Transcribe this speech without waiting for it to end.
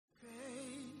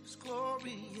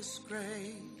Glorious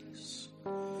grace,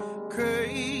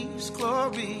 grace,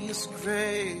 glorious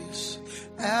grace.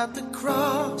 At the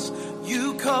cross,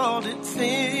 you called it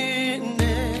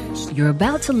finished. You're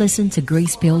about to listen to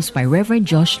Grace Pills by Reverend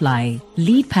Josh Lai,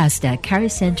 lead pastor at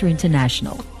Charis Center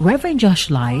International. Reverend Josh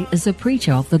Lai is a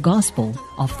preacher of the gospel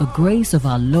of the grace of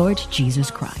our Lord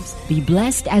Jesus Christ. Be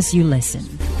blessed as you listen.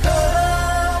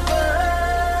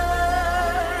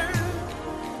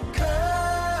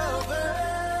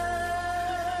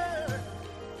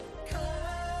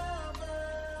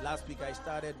 Last week I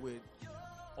started with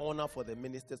honor for the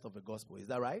ministers of the gospel. Is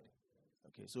that right?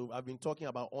 Okay, so I've been talking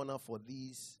about honor for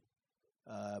these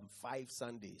 5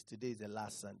 Sundays. Today is the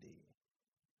last Sunday.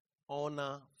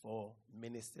 Honor for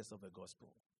ministers of the gospel.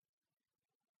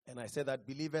 And I said that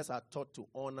believers are taught to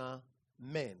honor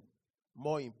men,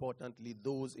 more importantly,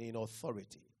 those in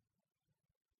authority.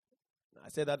 I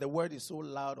said that the word is so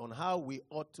loud on how we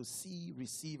ought to see,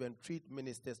 receive, and treat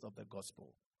ministers of the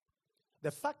gospel. The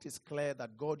fact is clear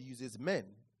that God uses men,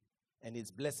 and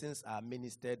his blessings are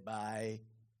ministered by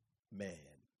men.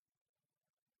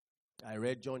 I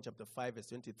read John chapter 5, verse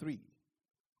 23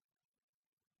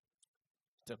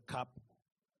 to cap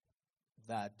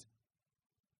that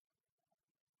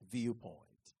viewpoint.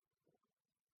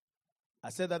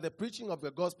 I said that the preaching of the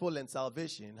gospel and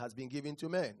salvation has been given to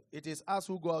men. It is us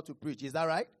who go out to preach. Is that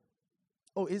right?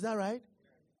 Oh, is that right?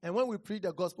 And when we preach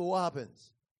the gospel, what happens?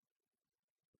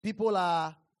 People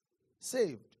are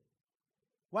saved.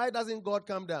 Why doesn't God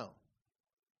come down?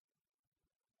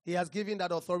 He has given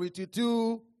that authority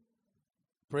to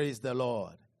praise the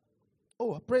Lord.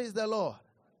 Oh, praise the Lord.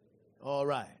 All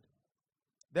right.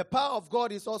 The power of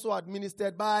God is also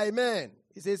administered by men.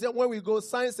 He says that when we go,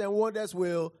 signs and wonders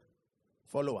will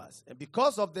follow us. And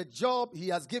because of the job he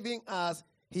has given us,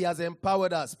 he has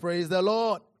empowered us. Praise the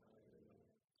Lord.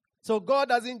 So God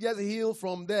doesn't just heal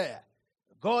from there.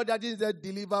 God doesn't just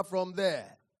deliver from there.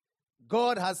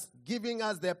 God has given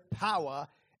us the power,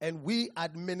 and we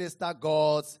administer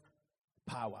God's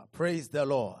power. Praise the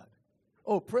Lord.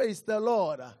 Oh, praise the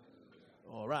Lord.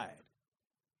 All right.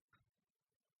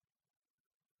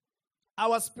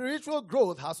 Our spiritual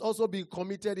growth has also been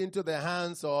committed into the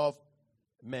hands of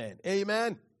men.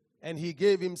 Amen. And he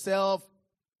gave himself,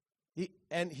 he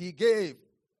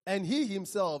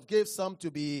himself gave some to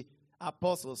be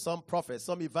apostles, some prophets,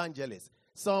 some evangelists,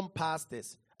 some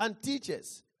pastors and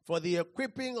teachers for the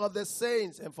equipping of the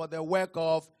saints and for the work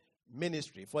of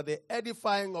ministry, for the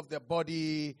edifying of the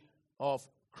body of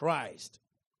Christ,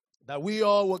 that we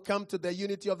all will come to the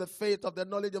unity of the faith of the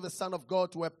knowledge of the Son of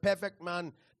God, to a perfect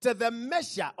man, to the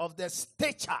measure of the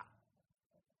stature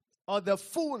of the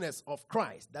fullness of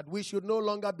Christ, that we should no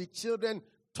longer be children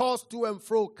tossed to and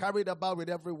fro, carried about with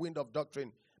every wind of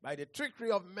doctrine by the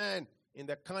trickery of men, in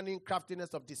the cunning craftiness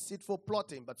of deceitful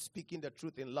plotting, but speaking the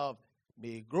truth in love,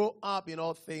 may grow up in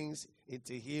all things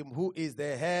into him who is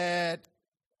the head,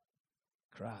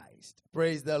 Christ.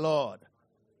 Praise the Lord.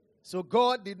 So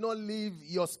God did not leave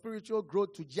your spiritual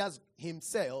growth to just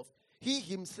himself. He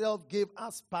himself gave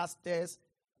us pastors,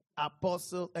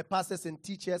 pastors and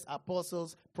teachers,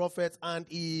 apostles, prophets, and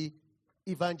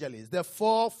evangelists. The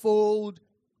fourfold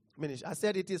ministry. I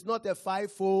said it is not a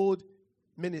fivefold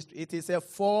ministry. It is a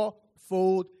fourfold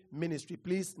ministry.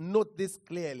 Please note this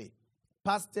clearly.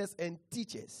 Pastors and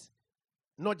teachers.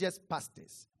 Not just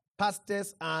pastors.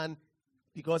 Pastors, and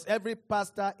because every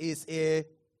pastor is a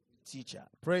teacher.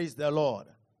 Praise the Lord.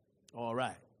 All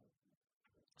right.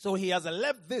 So he has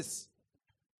left this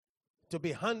to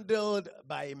be handled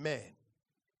by men.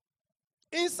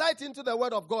 Insight into the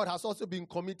word of God has also been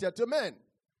committed to men.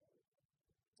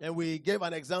 And we gave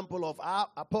an example of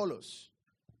Apollos.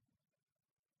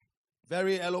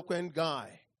 Very eloquent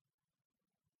guy.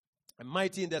 And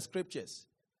mighty in the scriptures.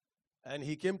 And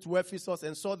he came to Ephesus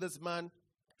and saw this man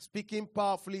speaking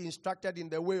powerfully, instructed in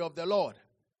the way of the Lord.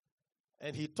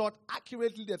 And he taught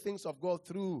accurately the things of God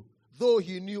through, though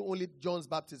he knew only John's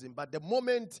baptism. But the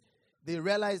moment they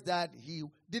realized that he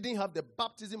didn't have the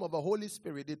baptism of the Holy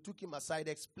Spirit, they took him aside,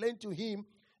 explained to him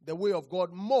the way of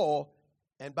God more.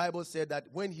 And Bible said that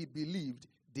when he believed,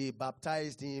 they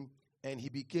baptized him, and he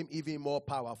became even more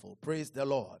powerful. Praise the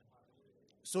Lord.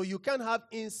 So you can't have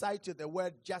insight to the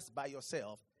word just by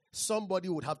yourself. Somebody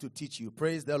would have to teach you.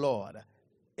 Praise the Lord.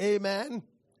 Amen.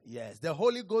 Yes, the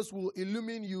Holy Ghost will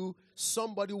illumine you.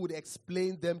 Somebody would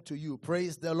explain them to you.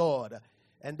 Praise the Lord.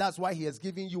 And that's why he has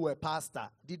given you a pastor.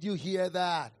 Did you hear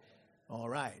that? All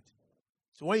right.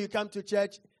 So when you come to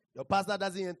church, your pastor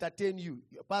doesn't entertain you.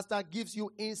 Your pastor gives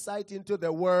you insight into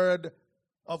the word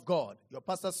of God. Your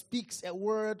pastor speaks a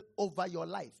word over your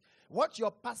life. What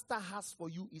your pastor has for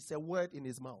you is a word in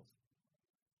his mouth.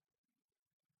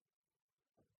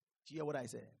 Do you hear what I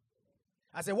said?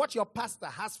 I said, what your pastor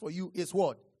has for you is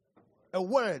what? A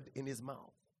word in his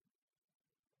mouth.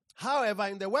 However,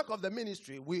 in the work of the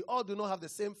ministry, we all do not have the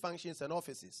same functions and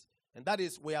offices. And that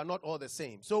is, we are not all the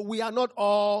same. So we are not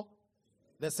all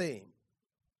the same.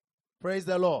 Praise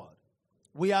the Lord.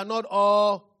 We are not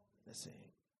all the same.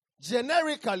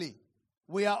 Generically,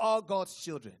 we are all God's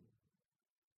children.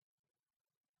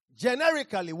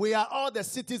 Generically, we are all the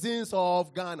citizens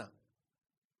of Ghana.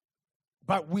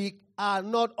 But we are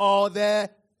not all there.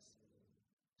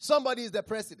 Somebody is the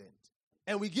president,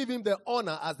 and we give him the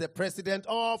honor as the president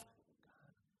of.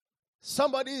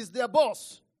 Somebody is their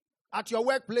boss at your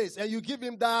workplace, and you give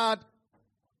him that.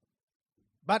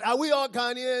 But are we all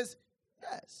Ghanaians?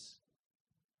 Yes.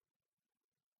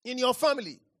 In your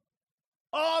family,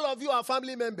 all of you are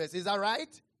family members. Is that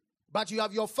right? But you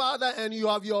have your father and you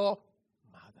have your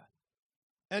mother.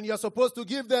 And you're supposed to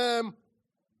give them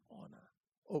honor.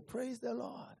 Oh, praise the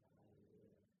Lord.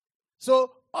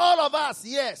 So, all of us,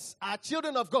 yes, are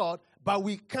children of God, but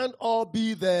we can't all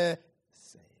be the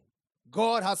same.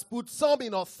 God has put some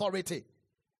in authority,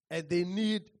 and they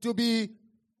need to be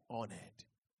honored.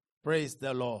 Praise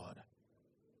the Lord.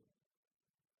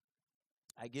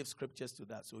 I gave scriptures to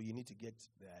that, so you need to get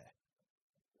the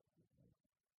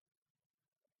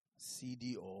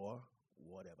CD or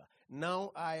whatever.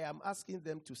 Now, I am asking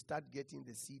them to start getting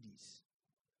the CDs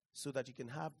so that you can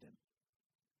have them.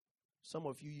 Some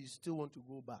of you still want to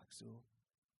go back, so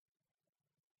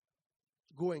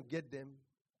go and get them.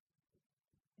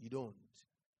 You don't.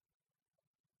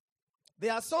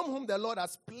 There are some whom the Lord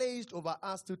has placed over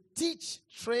us to teach,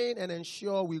 train, and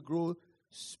ensure we grow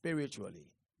spiritually.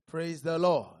 Praise the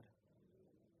Lord.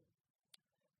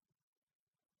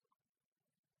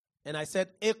 And I said,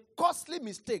 a costly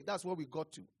mistake, that's what we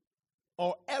got to,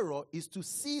 or error, is to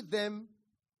see them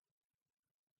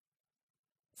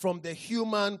from the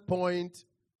human point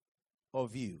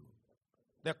of view.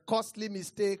 The costly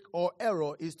mistake or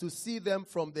error is to see them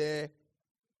from the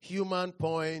human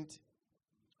point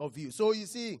of view. So you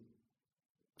see,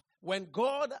 when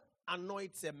God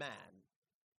anoints a man,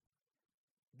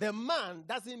 the man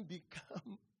doesn't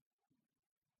become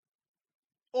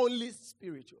only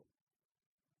spiritual.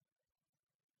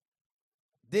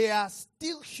 They are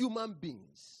still human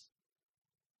beings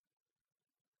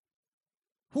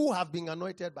who have been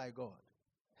anointed by God.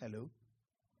 Hello?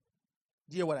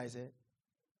 Do you hear what I said?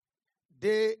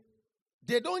 They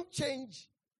don't change,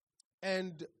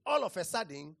 and all of a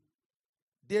sudden,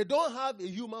 they don't have a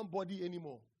human body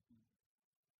anymore.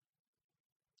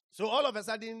 So all of a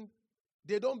sudden,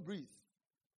 they don't breathe.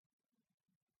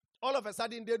 All of a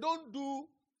sudden, they don't do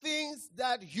things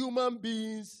that human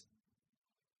beings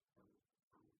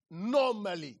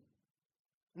normally,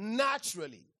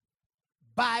 naturally,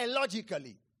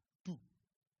 biologically do.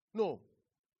 No.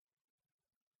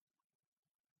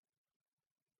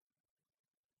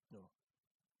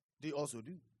 They also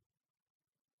do.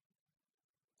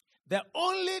 The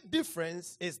only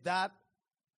difference is that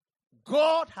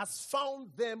God has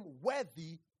found them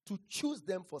worthy to choose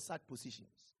them for such positions.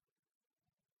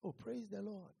 Oh, praise the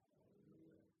Lord.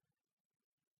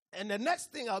 And the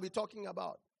next thing I'll be talking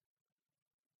about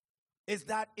is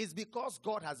that it's because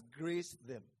God has graced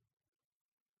them.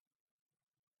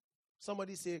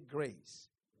 Somebody say grace.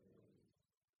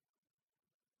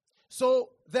 So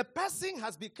the person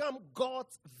has become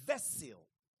God's vessel,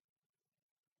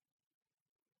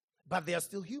 but they are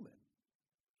still human.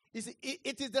 You see,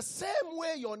 it is the same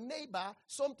way your neighbor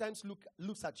sometimes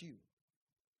looks at you.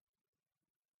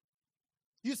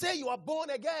 You say you are born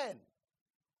again,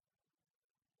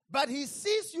 but he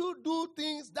sees you do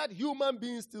things that human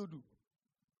beings still do.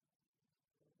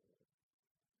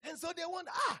 And so they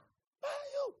wonder, where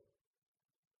are you?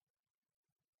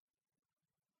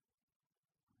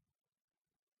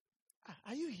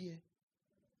 Are you here?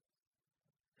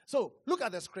 So, look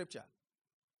at the scripture.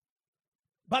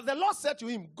 But the Lord said to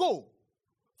him, go,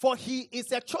 for he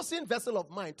is a chosen vessel of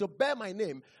mine to bear my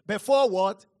name before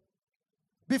what?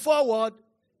 Before what?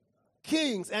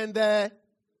 Kings. And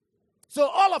so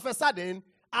all of a sudden,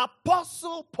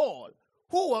 Apostle Paul,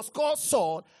 who was called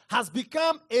Saul, has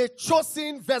become a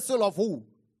chosen vessel of who?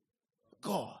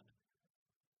 God.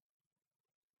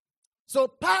 So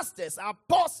pastors,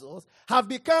 apostles have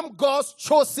become God's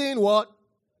chosen what?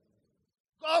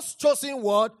 God's chosen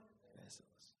what? Vessels.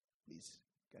 Please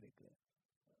get it clear.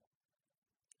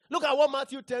 Look at what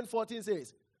Matthew 10:14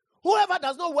 says. Whoever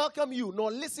does not welcome you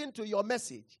nor listen to your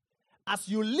message, as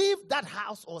you leave that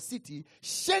house or city,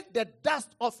 shake the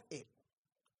dust off it,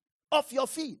 off your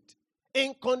feet,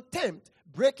 in contempt,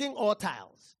 breaking all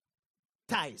ties.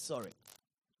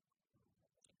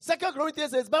 2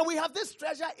 Corinthians says, but we have this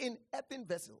treasure in earthen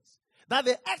vessels, that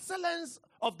the excellence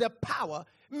of the power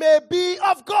may be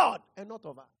of God and not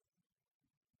of us.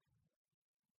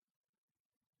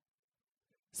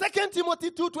 2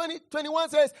 Timothy 2:21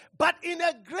 says, but in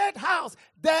a great house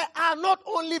there are not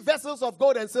only vessels of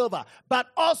gold and silver, but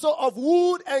also of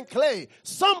wood and clay,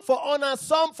 some for honor,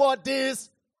 some for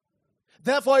this.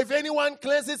 Therefore, if anyone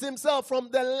cleanses himself from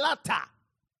the latter,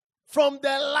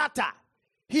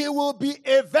 he will be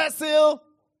a vessel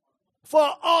for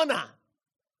honor,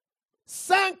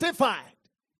 sanctified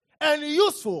and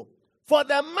useful for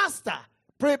the master,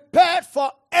 prepared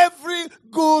for every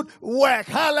good work.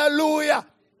 Hallelujah.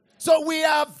 So we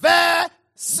are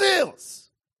vessels.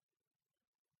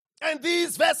 And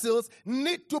these vessels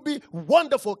need to be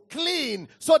wonderful, clean,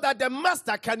 so that the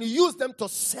master can use them to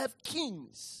serve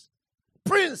kings,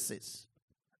 princes.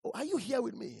 Oh, are you here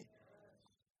with me?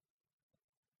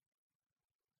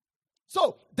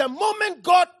 So the moment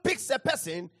God picks a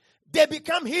person, they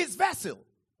become his vessel.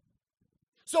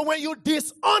 So when you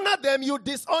dishonor them, you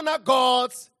dishonor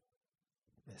God's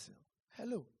vessel.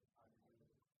 Hello.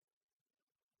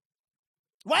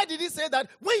 Why did he say that?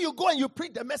 When you go and you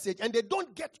preach the message and they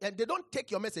don't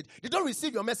take your message, they don't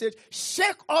receive your message,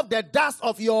 shake off the dust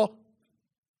of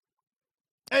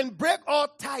and break all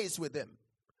ties with them.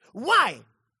 Why?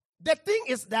 The thing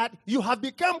is that you have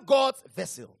become God's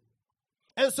vessel.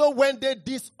 And so when they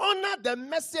dishonor the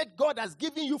message God has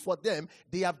given you for them,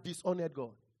 they have dishonored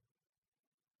God.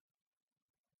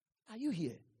 Are you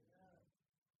here?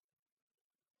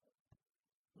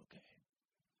 Okay.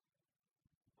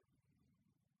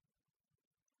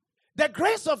 The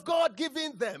grace of God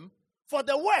given them for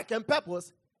the work and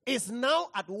purpose is now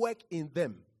at work in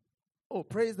them. Oh,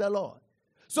 praise the Lord.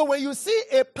 So when you see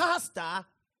a pastor,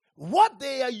 what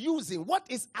they are using, what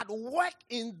is at work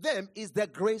in them is the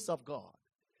grace of God.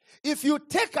 If you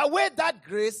take away that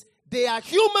grace, they are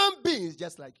human beings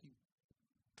just like you.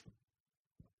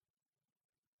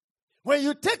 When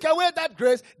you take away that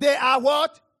grace, they are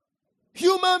what?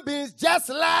 Human beings just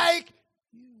like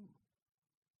you.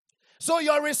 So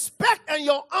your respect and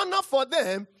your honor for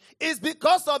them is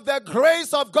because of the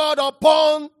grace of God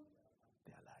upon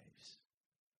their lives.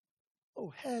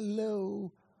 Oh,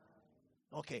 hello.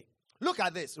 Okay, look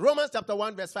at this. Romans chapter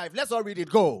 1 verse 5. Let's all read it.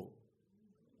 Go.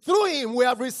 Through him we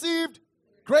have received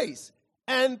grace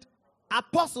and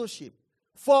apostleship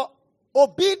for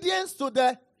obedience to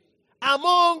the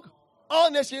among all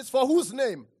nations, for whose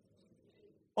name?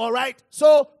 All right.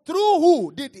 So through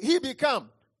who did he become?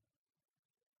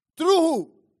 Through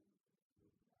who?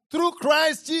 Through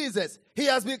Christ Jesus. He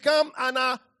has become an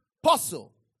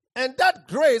apostle. And that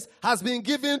grace has been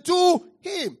given to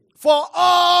him for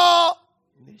all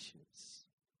nations.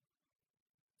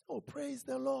 Oh, praise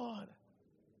the Lord.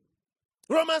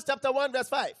 Romans chapter 1 verse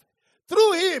 5.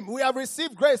 Through him we have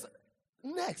received grace.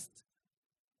 Next.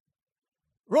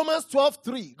 Romans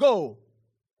 12:3. Go.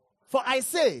 For I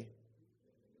say,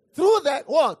 through that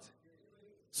what?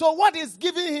 So what is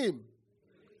giving him?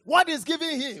 What is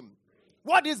giving him?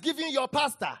 What is giving your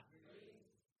pastor?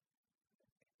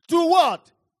 To what?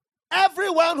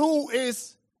 Everyone who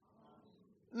is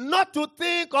not to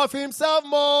think of himself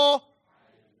more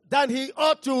than he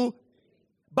ought to,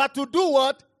 but to do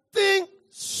what? Think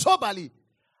soberly,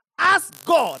 as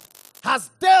God has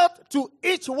dealt to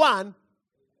each one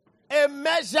a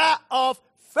measure of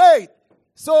faith.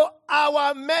 So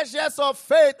our measures of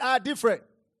faith are different,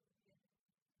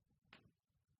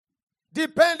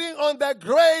 depending on the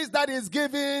grace that is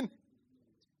given.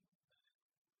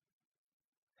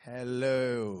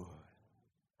 Hello.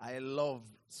 I love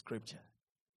scripture.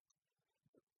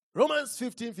 Romans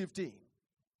 15:15.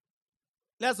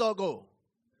 Let's all go.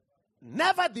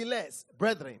 Nevertheless,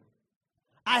 brethren,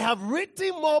 I have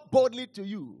written more boldly to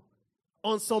you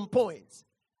on some points,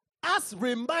 as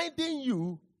reminding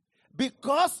you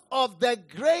because of the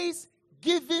grace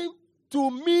given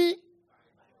to me.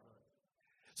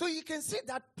 So you can see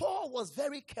that Paul was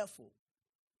very careful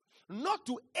not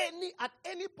to at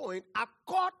any point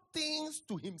accord things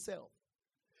to himself.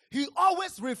 He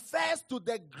always refers to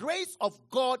the grace of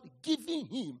God giving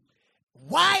him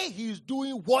why he is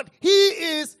doing what he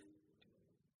is.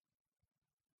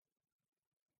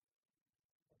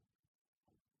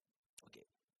 Okay.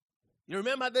 You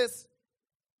remember this?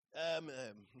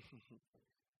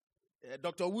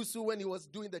 Dr. Wusu, when he was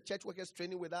doing the church workers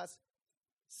training with us,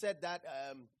 said that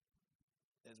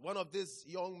there's one of this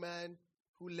young man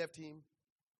who left him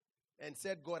and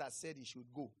said God has said he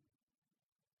should go.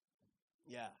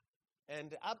 Yeah.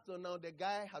 And up to now, the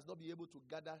guy has not been able to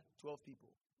gather 12 people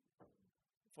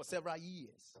for several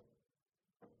years.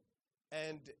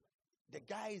 And the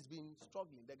guy has been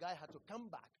struggling. The guy had to come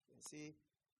back and say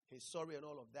he's sorry and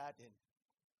all of that.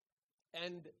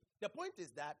 And the point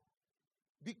is that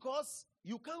because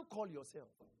you can't call yourself.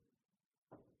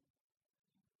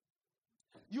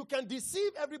 You can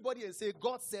deceive everybody and say,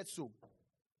 God said so.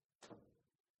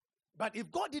 But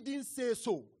if God didn't say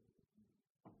so,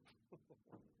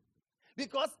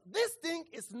 because this thing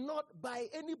is not by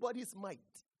anybody's might.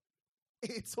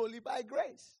 It's only by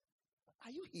grace.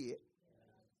 Are you here?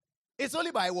 It's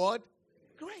only by what?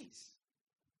 Grace.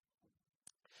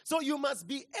 So you must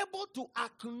be able to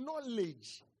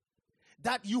acknowledge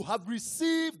that you have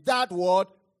received that word,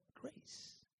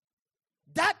 grace.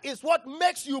 That is what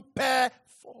makes you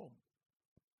perform.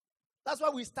 That's why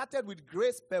we started with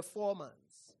grace performance.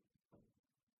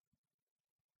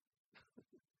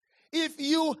 If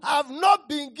you have not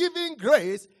been given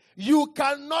grace, you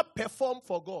cannot perform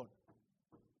for God.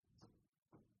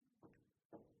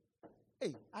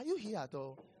 Hey, are you here at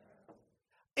all?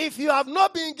 If you have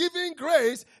not been given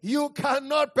grace, you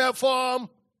cannot perform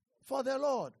for the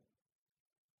Lord.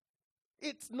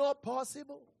 It's not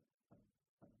possible.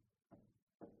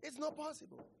 It's not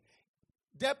possible.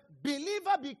 The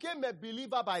believer became a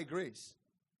believer by grace.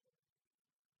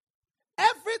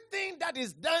 Everything that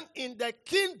is done in the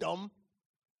kingdom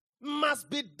must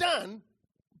be done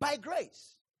by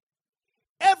grace.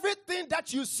 Everything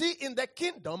that you see in the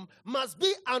kingdom must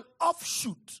be an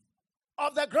offshoot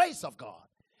of the grace of God.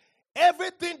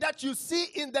 Everything that you see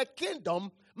in the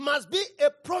kingdom must be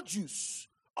a produce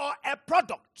or a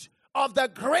product of the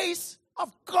grace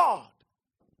of God.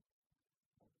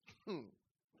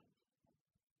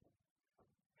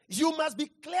 You must be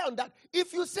clear on that.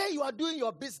 If you say you are doing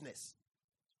your business,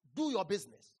 do your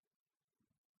business.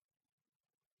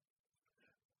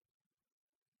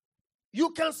 You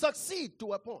can succeed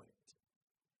to a point.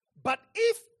 But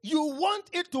if you want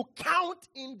it to count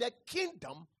in the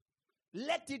kingdom,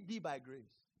 let it be by grace.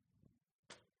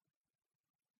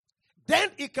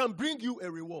 Then it can bring you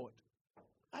a reward.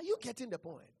 Are you getting the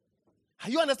point? Are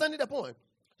you understanding the point?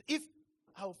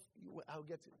 I'll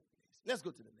get to it. Let's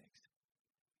go to the next.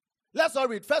 Let's all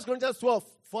read 1 Corinthians 12,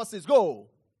 verses. Go.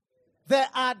 There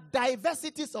are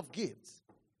diversities of gifts,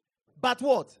 but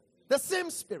what? The same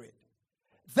Spirit.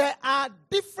 There are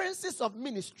differences of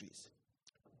ministries,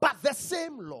 but the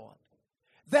same Lord.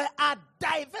 There are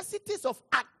diversities of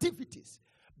activities,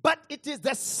 but it is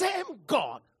the same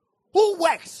God who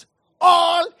works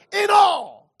all in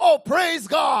all. Oh, praise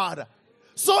God.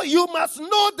 So you must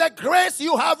know the grace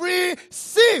you have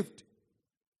received.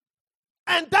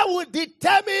 And that will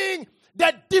determine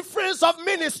the difference of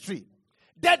ministry,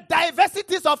 the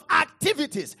diversities of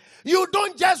activities. You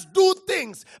don't just do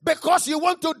things because you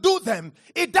want to do them.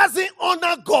 It doesn't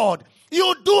honor God.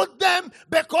 You do them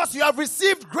because you have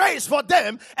received grace for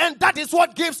them, and that is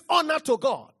what gives honor to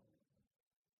God.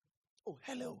 Oh,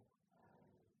 hello.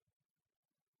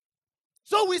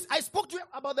 So I spoke to you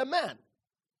about the man.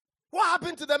 What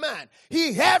happened to the man?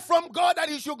 He heard from God that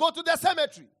he should go to the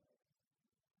cemetery.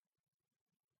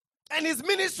 And his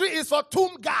ministry is for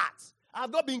tomb guards. I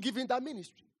have not been given that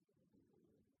ministry.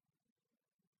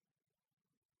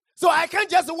 So I can't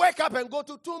just wake up and go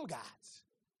to tomb guards.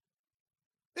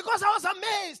 Because I was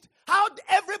amazed how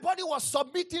everybody was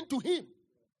submitting to him.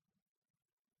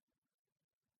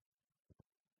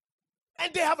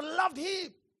 And they have loved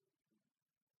him.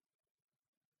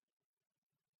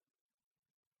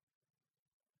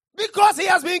 Because he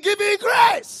has been given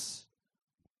grace.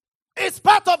 It's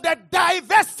part of the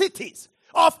diversities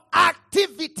of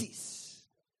activities.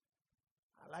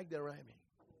 I like the rhyming.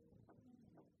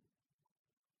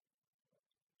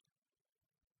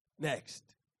 Next.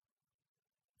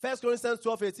 1 Corinthians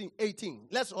 12, 18.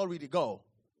 Let's all read it. Go.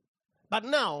 But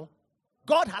now,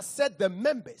 God has set the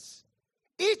members,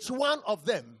 each one of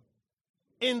them,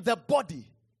 in the body.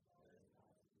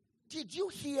 Did you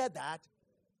hear that?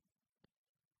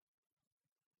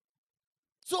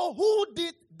 So who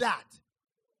did that?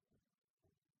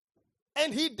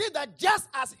 And he did that just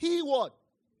as he would.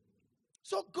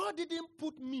 So God didn't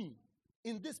put me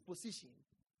in this position.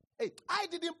 Hey, I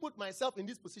didn't put myself in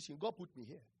this position. God put me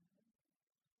here.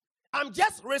 I'm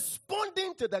just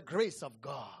responding to the grace of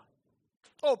God.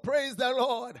 Oh, praise the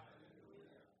Lord.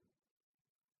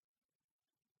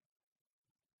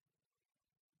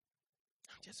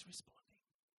 I'm just responding.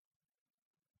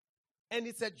 And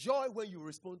it's a joy when you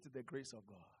respond to the grace of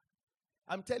God.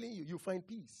 I'm telling you, you find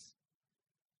peace.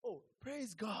 Oh,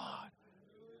 praise God.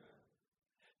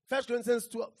 1 Corinthians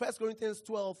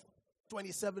 12,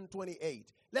 27,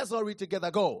 28. Let's all read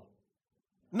together. Go.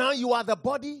 Now you are the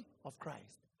body of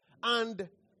Christ and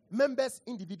members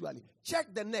individually.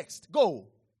 Check the next. Go.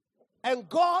 And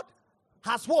God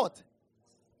has what?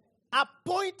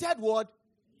 Appointed what?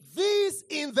 These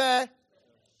in the.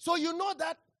 So you know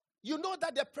that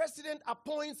the president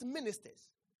appoints ministers.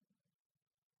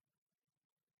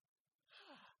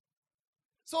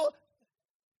 So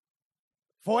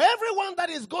for everyone that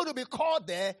is going to be called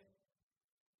there,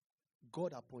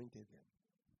 God appointed them.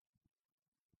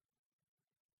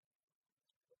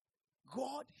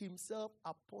 God himself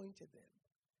appointed them.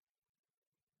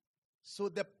 So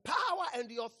the power and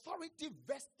the authority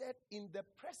vested in the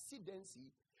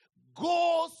presidency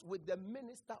goes with the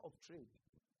minister of trade,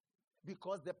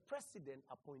 because the president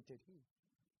appointed him.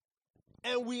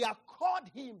 And we accord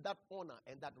him that honor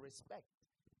and that respect,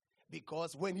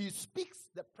 because when he speaks,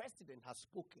 the president has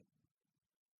spoken.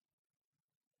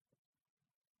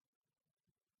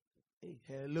 Hey,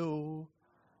 hello.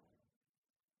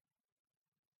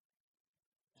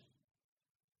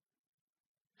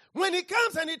 When he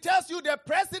comes and he tells you the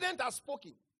president has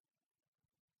spoken,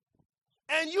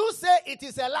 and you say it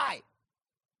is a lie,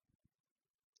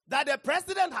 that the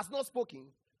president has not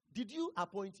spoken, did you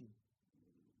appoint him?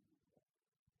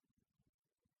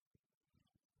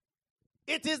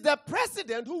 It is the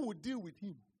president who will deal with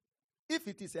him if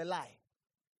it is a lie.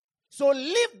 So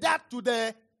leave that to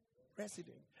the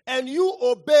president, and you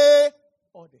obey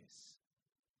orders.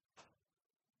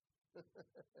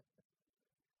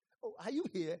 Oh, are you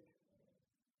here?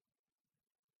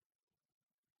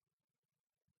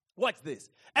 Watch this.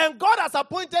 And God has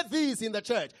appointed these in the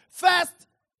church. First,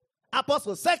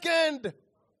 apostles. Second,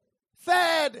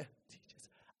 third, teachers.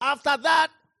 After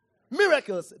that,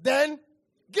 miracles. Then,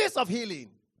 gifts of healing,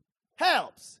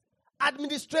 helps,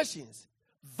 administrations,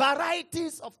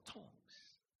 varieties of tongues.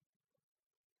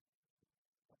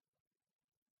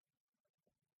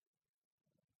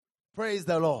 Praise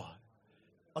the Lord.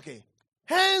 Okay.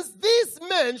 Hence, these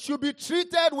men should be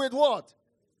treated with what?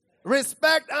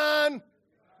 Respect and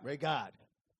regard.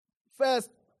 First,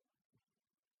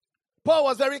 Paul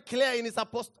was very clear in his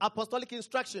apostolic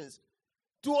instructions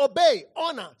to obey,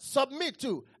 honor, submit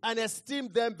to, and esteem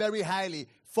them very highly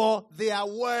for their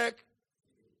work,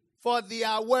 because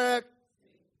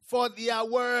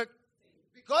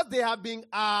they have been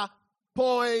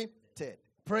appointed.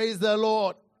 Praise the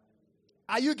Lord.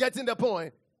 Are you getting the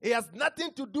point? It has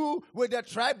nothing to do with the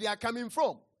tribe they are coming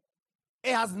from.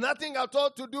 It has nothing at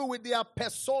all to do with their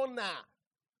persona.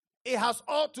 It has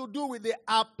all to do with the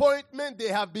appointment they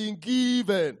have been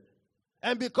given.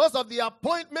 And because of the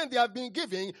appointment they have been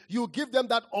given, you give them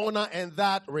that honor and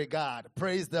that regard.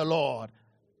 Praise the Lord.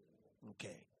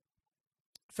 Okay.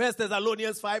 1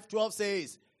 Thessalonians 5:12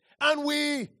 says, and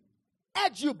we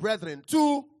urge you, brethren,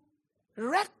 to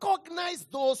recognize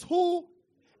those who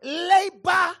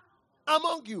labor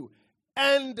among you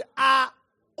and are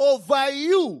over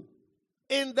you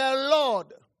in the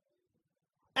Lord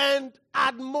and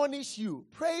admonish you.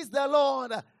 Praise the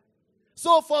Lord.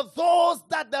 So for those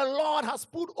that the Lord has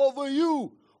put over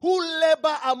you, who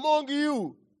labor among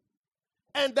you,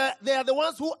 and they are the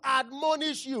ones who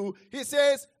admonish you, he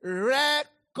says,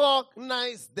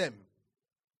 recognize them.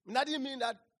 That didn't mean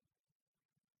that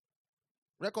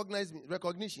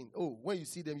recognition. Oh, when you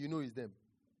see them, you know it's them.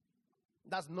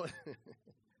 That's not.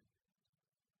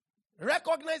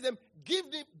 Recognize them. Give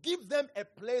them a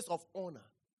place of honor.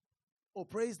 Oh,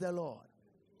 praise the Lord.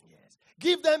 Yes.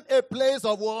 Give them a place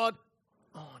of what?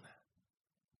 Honor.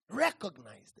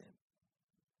 Recognize them.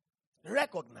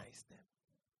 Recognize them.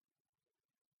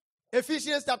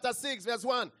 Ephesians chapter 6, verse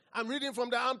 1. I'm reading from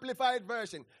the Amplified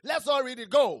Version. Let's all read it.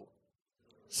 Go.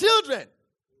 Children,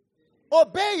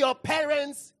 obey your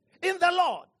parents in the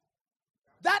Lord.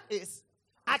 That is,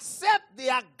 accept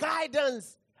their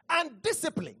guidance and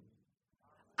discipline.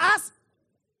 As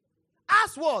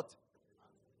what?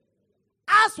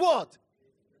 As what?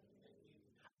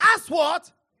 As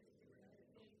what?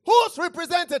 Whose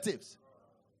representatives?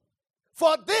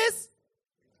 For this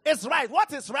is right.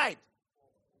 What is right?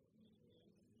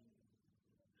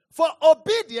 For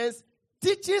obedience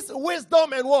teaches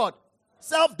wisdom and what?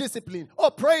 Self-discipline.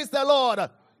 Oh, praise the Lord.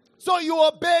 So you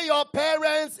obey your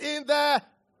parents in the,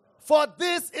 for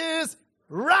this is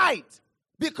right,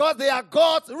 because they are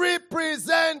God's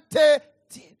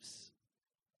representatives.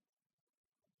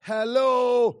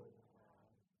 Hello.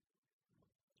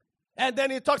 And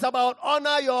then he talks about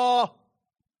honor your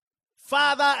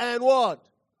father and what?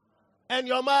 And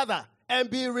your mother. And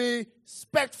be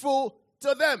respectful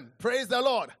to them. Praise the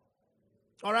Lord.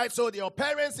 All right, so your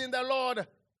parents in the Lord.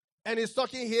 And he's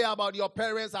talking here about your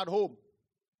parents at home.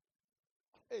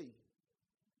 Hey.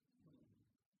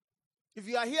 If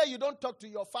you are here, you don't talk to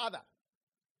your father.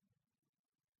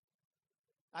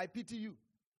 I pity you.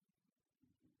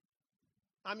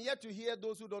 I'm yet to hear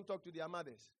those who don't talk to their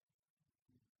mothers.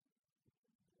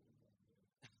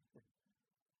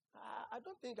 I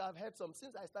don't think I've heard some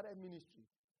since I started ministry.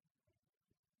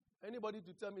 Anybody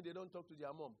to tell me they don't talk to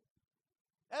their mom?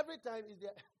 Every time is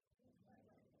there.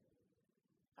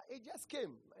 It just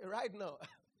came right now.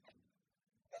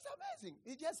 It's amazing.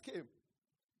 It just came.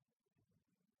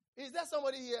 Is there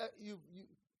somebody here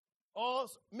or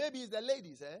maybe it's the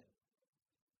ladies, eh?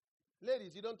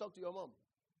 Ladies, you don't talk to your mom.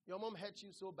 Your mom hurt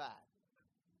you so bad.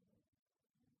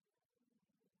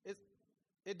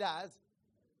 It does.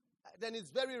 Then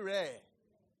it's very rare.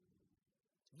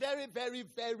 Very, very,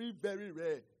 very, very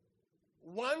rare.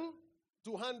 1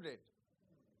 to 100.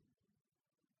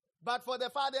 But for the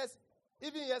fathers,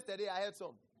 even yesterday I heard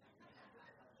some.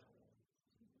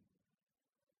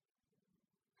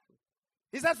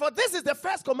 He said, for this is the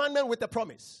first commandment with a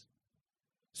promise,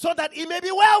 so that it may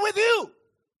be well with you,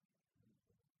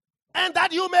 and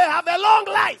that you may have a long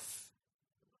life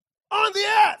on the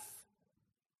earth.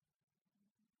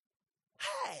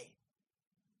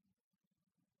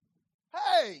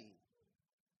 Hey.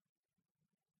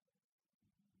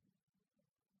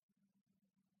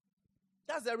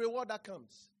 That's the reward that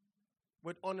comes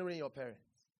with honoring your parents.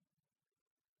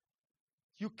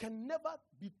 You can never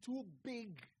be too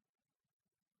big,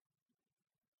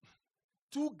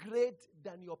 too great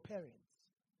than your parents.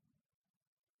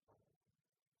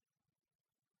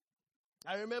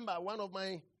 I remember one of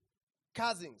my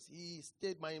cousins,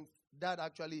 my dad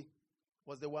actually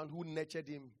was the one who nurtured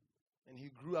him, and he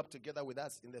grew up together with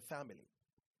us in the family.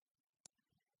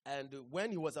 And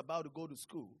when he was about to go to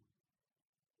school,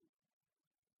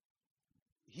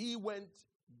 he went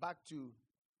back to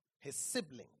his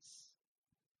siblings,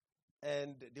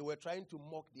 and they were trying to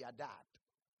mock their dad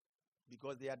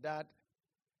because their dad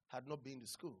had not been to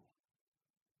school.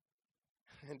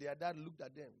 And their dad looked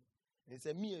at them and he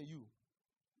said, me and you,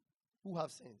 who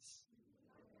have sense?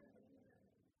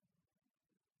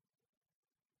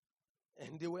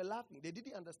 And they were laughing. They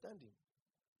didn't understand him.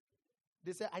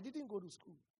 They said, I didn't go to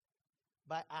school,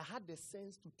 but I had the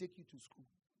sense to take you to school.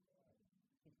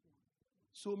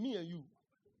 So me and you.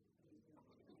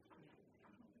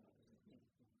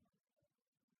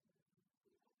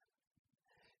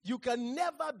 You can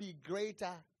never be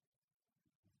greater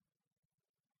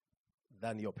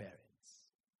than your parents.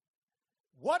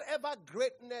 Whatever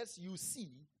greatness you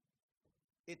see,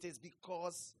 it is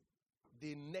because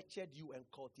they nurtured you and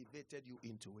cultivated you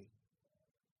into it.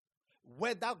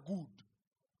 Whether good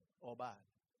or bad.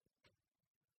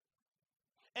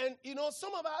 And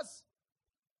some of us,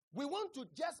 we want to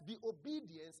just be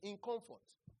obedient in comfort.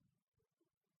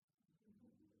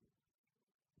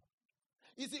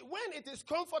 You see, when it is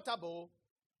comfortable,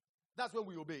 that's when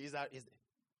we obey.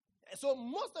 So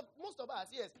most of us,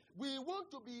 yes, we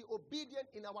want to be obedient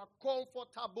in our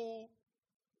comfortable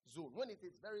zone. When it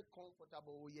is very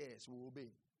comfortable, yes, we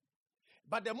obey.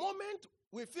 But the moment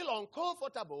we feel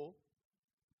uncomfortable,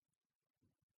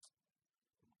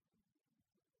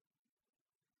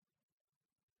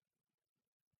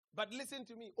 but listen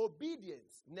to me,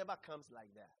 obedience never comes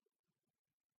like that.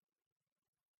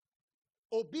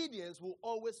 Obedience will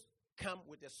always come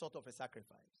with a sort of a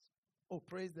sacrifice. Oh,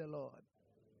 praise the Lord.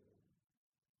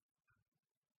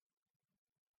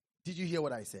 Did you hear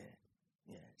what I said?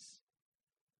 Yes.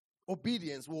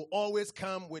 Obedience will always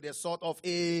come with a sort of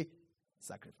a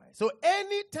sacrifice. So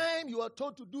anytime you are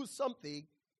told to do something,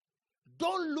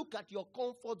 don't look at your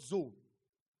comfort zone.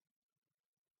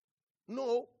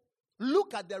 No,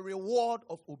 look at the reward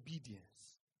of obedience.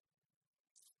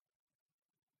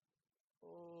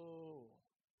 Oh,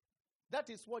 that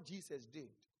is what Jesus did.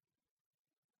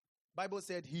 Bible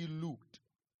said he looked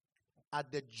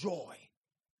at the joy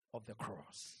of the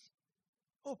cross.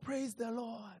 Oh, praise the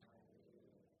Lord.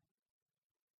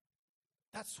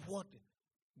 That's what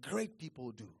great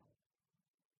people do.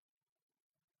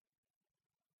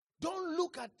 Don't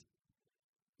look at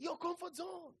your comfort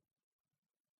zone.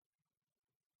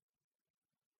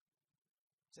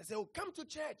 So say, oh, come to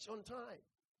church on time.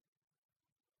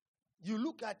 You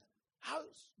look at how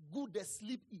good the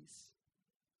sleep is.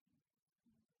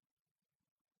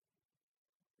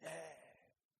 Yeah.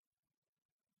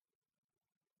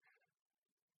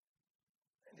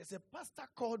 And they say, pastor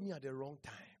called me at the wrong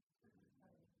time.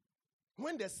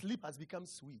 When the sleep has become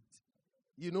sweet,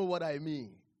 you know what I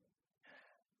mean.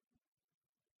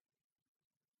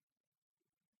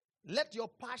 Let your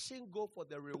passion go for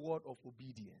the reward of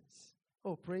obedience.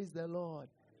 Oh, praise the Lord.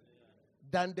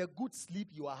 Than the good sleep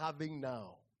you are having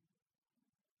now.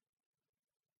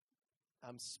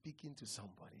 I'm speaking to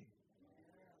somebody.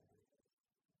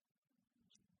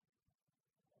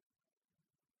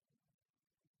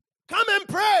 Come and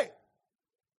pray.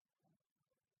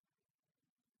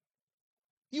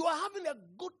 You are having a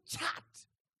good chat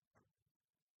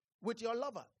with your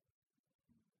lover.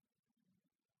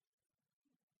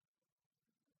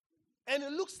 And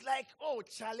it looks like, oh,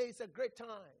 Charlie, it's a great time.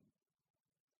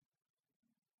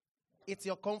 It's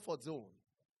your comfort zone.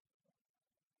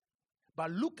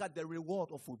 But look at the reward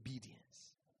of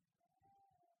obedience.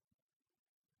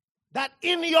 That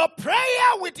in your prayer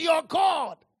with your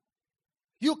God,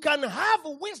 you can have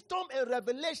wisdom and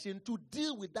revelation to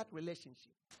deal with that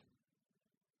relationship.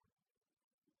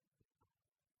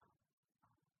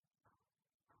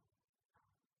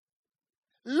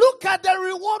 Look at the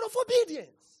reward of obedience.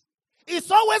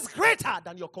 It's always greater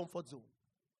than your comfort zone.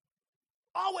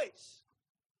 Always.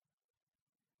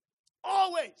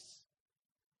 Always.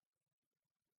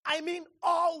 I mean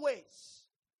always.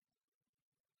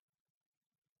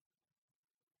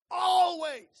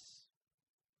 Always.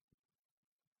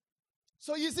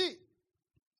 So you see,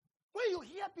 when you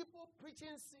hear people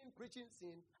preaching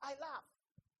sin, I laugh.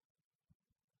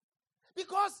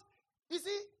 Because, you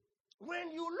see,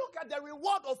 when you look at the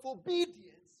reward of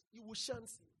obedience, you will shun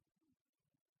sin.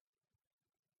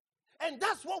 And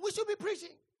that's what we should be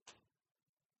preaching.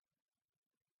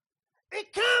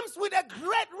 It comes with a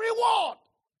great reward.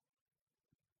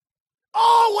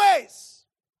 Always.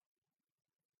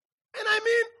 And I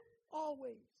mean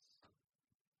always.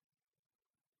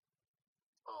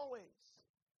 Always.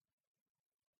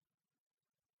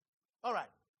 All right.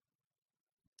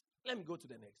 Let me go to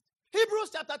the next.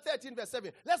 Hebrews chapter 13 verse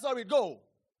 7. Let's already go.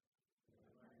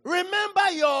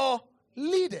 Remember your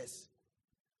leaders,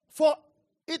 for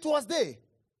it was they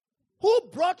who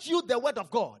brought you the word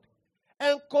of God,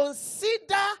 and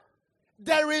consider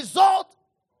the result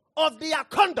of their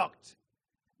conduct,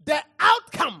 the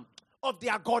outcome of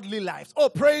their godly lives. Oh,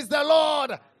 praise the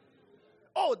Lord.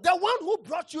 Oh, the one who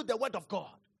brought you the word of God.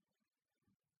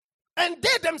 And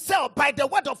they themselves, by the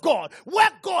word of God, where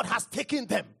God has taken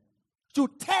them, to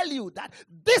tell you that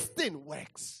this thing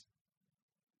works.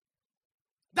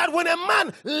 That when a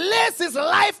man lays his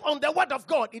life on the word of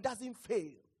God, it doesn't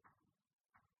fail.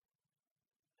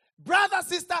 Brother,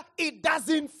 sister, it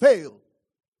doesn't fail.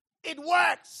 It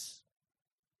works.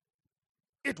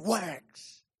 It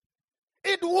works.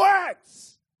 It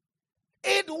works.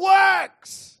 It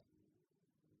works.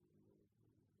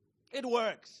 It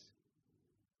works.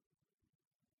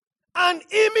 And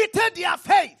imitate their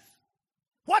faith.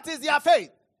 What is their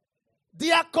faith?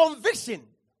 Their conviction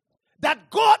that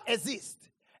God exists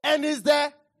and is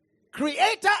the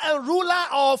creator and ruler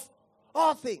of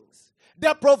all things,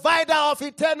 the provider of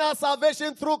eternal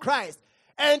salvation through Christ,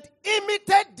 and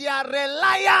imitate their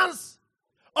reliance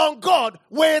on God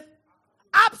with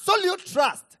absolute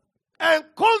trust and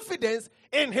confidence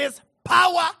in his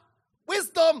power,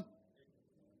 wisdom.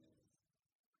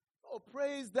 Oh,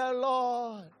 praise the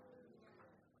Lord.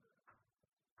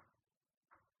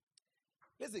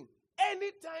 Listen,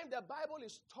 anytime the Bible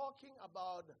is talking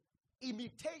about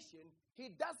imitation, he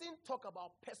doesn't talk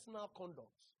about personal conduct.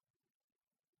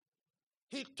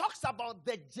 He talks about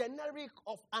the generic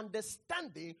of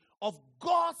understanding of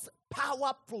God's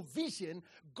power, provision,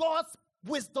 God's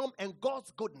wisdom, and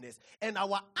God's goodness, and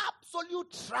our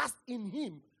absolute trust in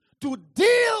him to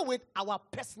deal with our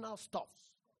personal stuff.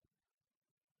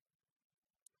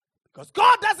 Because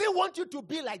God doesn't want you to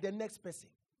be like the next person.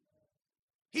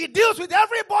 He deals with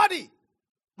everybody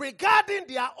regarding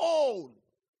their own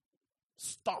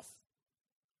stuff.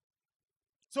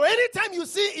 So anytime you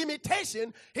see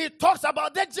imitation, he talks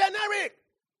about the generic,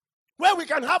 where we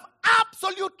can have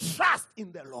absolute trust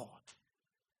in the Lord.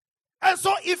 And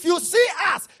so if you see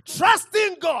us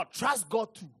trusting God, trust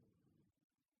God too.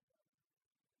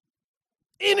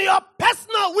 In your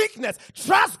personal weakness,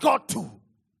 trust God too.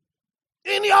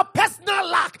 In your personal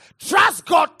lack, trust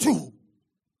God too.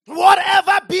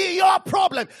 Whatever be your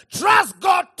problem, trust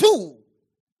God too.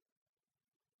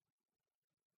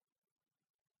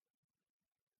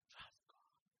 Trust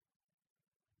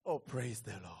God. Oh, praise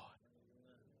the Lord.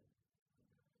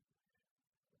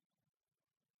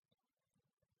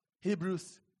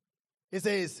 Hebrews, it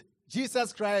says,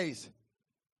 Jesus Christ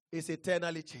is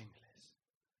eternally changeless.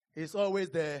 He's always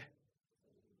there.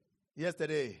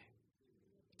 Yesterday,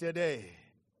 today.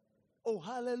 Oh,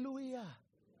 hallelujah.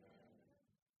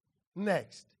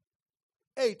 Next.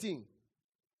 18.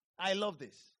 I love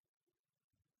this.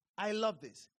 I love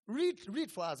this. Read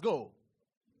for us. Go.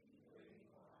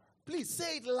 Please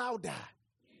say it louder.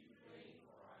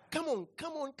 Come on.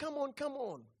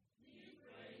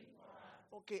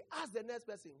 Okay, ask the next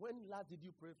person, when last did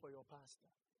you pray for your pastor?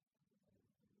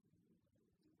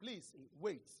 Please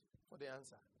wait for the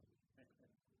answer.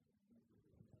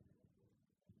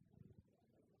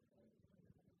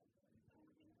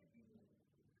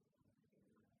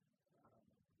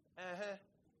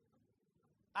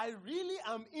 I really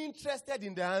am interested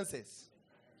in the answers.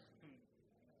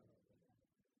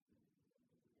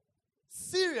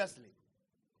 Seriously.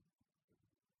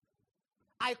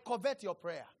 I covet your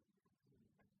prayer.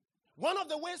 One of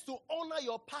the ways to honor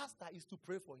your pastor is to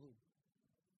pray for him.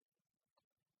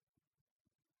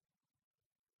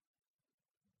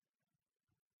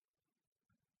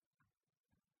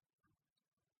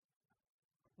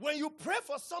 When you pray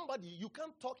for somebody, you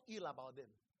can't talk ill about them.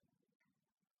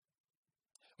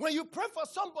 When you pray for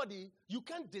somebody, you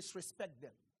can't disrespect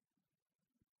them.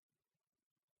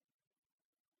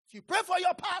 If you pray for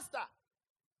your pastor,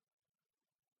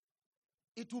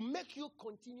 it will make you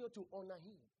continue to honor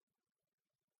him.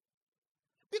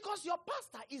 Because your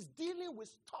pastor is dealing with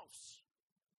stuffs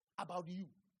about you,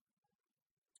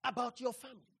 about your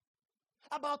family,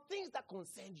 about things that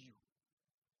concern you.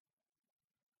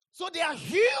 So there are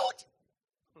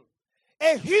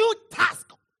a huge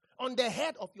task on the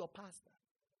head of your pastor.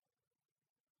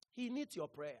 He needs your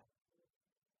prayer.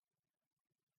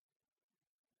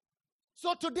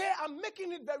 So today I'm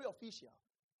making it very official.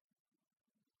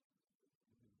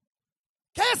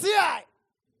 KCI,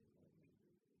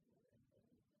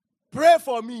 pray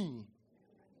for me.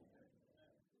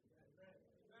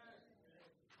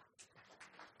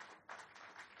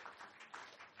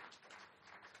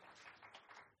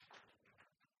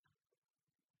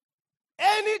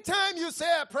 Anytime you say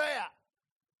a prayer,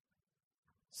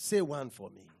 say one for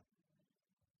me.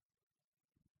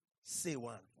 Say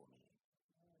one for me.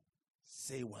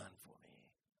 Say one for me.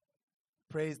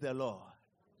 Praise the Lord.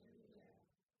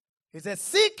 He says,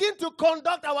 seeking to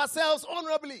conduct ourselves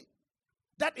honorably.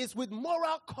 That is with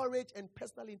moral courage and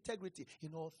personal integrity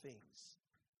in all things.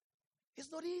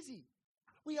 It's not easy.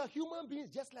 We are human beings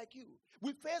just like you.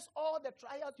 We face all the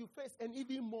trials you face and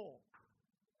even more.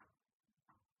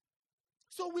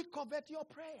 So we covet your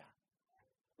prayer.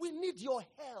 We need your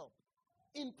help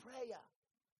in prayer.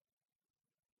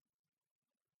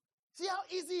 See how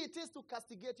easy it is to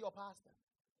castigate your pastor.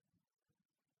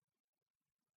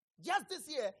 Just this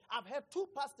year, I've had 2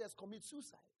 pastors commit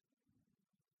suicide.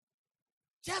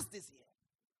 Just this year.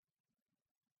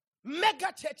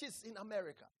 Mega churches in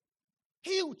America.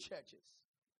 Huge churches.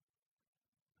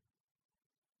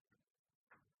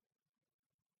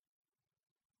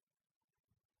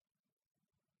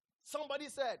 Somebody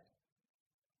said,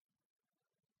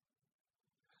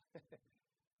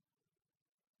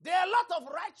 there are a lot of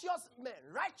righteous men,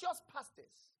 righteous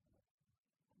pastors,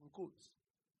 in quotes.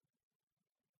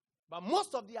 But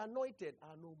most of the anointed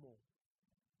are no more.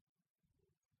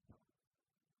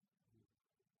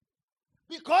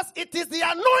 Because it is the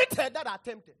anointed that are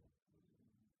tempted.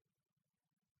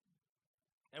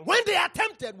 And when they are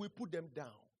tempted, we put them down.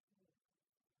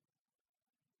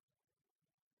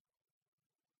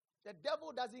 The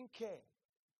devil doesn't care.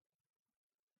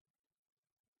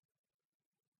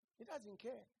 He doesn't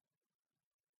care.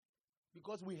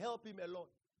 Because we help him a lot.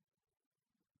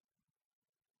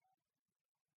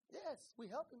 Yes, we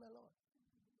help him a lot.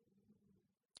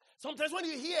 Sometimes when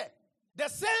you hear the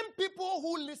same people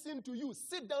who listen to you,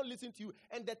 sit down, listen to you,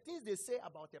 and the things they say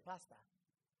about a pastor,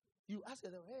 you ask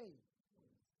them, hey,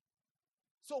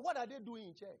 so what are they doing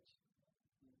in church?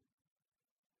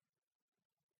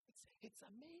 It's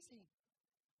amazing.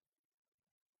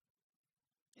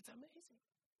 It's amazing.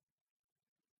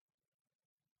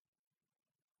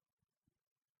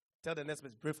 Tell the next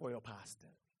person, pray for your pastor.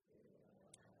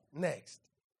 Next.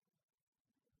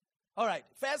 All right,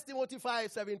 1 Timothy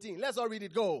 5:17. Let's all read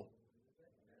it. Go.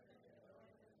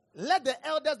 Let the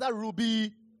elders that will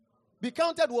be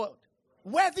counted what?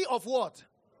 Worthy of what?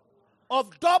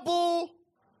 Of double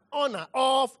honor.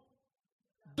 Of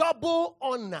double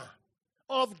honor.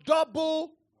 Of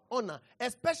double honor.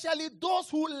 Especially those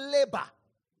who labor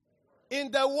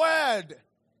in the word.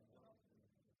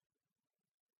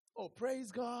 Oh,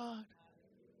 praise God.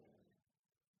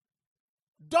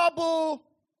 Double.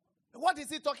 What is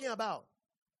he talking about?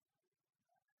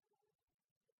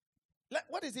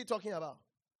 What is he talking about?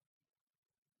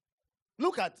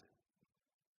 Look at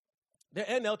the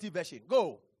NLT version.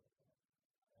 Go.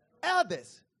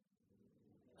 Elders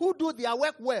who do their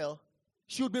work well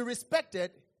should be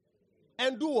respected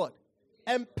and do what?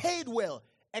 And paid well.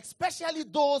 Especially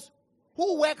those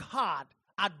who work hard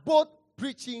at both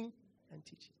preaching and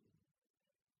teaching.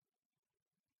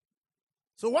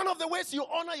 So one of the ways you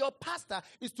honor your pastor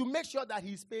is to make sure that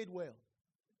he's paid well.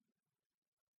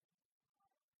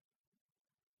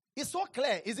 It's so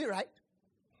clear, is it right?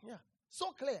 Yeah,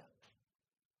 so clear.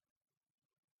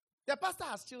 The pastor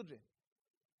has children.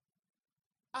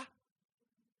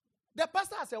 The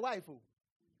pastor has a wife.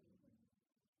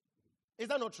 Is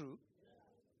that not true?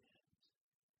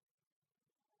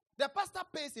 The pastor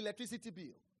pays electricity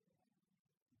bill.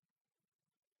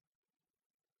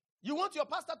 You want your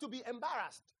pastor to be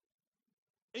embarrassed.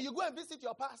 And you go and visit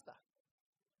your pastor.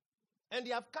 And they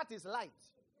have cut his light.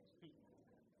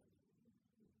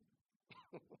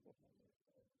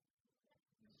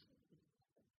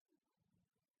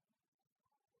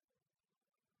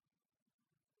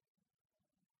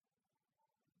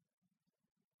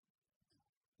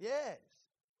 Yes.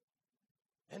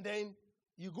 And then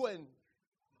you go and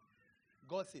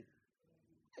gossip.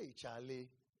 Hey, Charlie.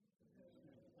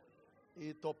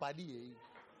 Hey, Topadi.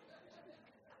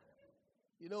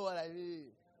 You know what I mean?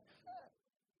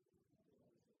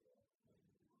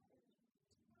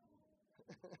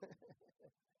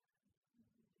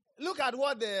 Look at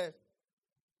what the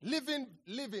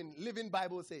Living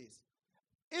Bible says.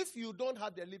 If you don't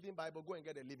have the Living Bible, go and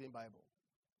get the Living Bible.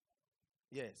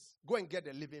 Yes. Go and get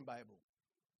the Living Bible.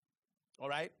 All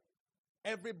right?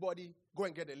 Everybody, go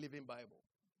and get the Living Bible.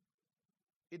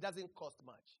 It doesn't cost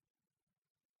much.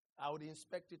 I would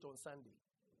inspect it on Sunday.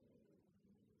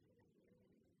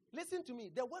 Listen to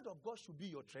me. The word of God should be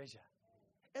your treasure.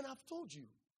 And I've told you,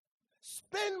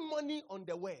 spend money on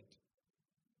the word.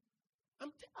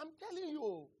 I'm telling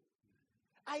you.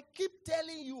 I keep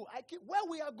telling you. Where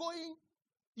we are going,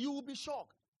 you will be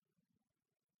shocked.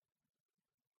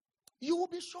 You will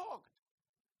be shocked.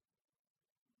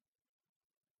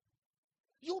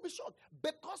 You will be shocked.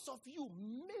 Because of you,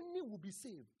 many will be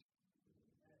saved.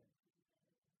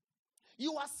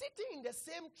 You are sitting in the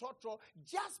same trotro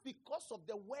just because of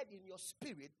the word in your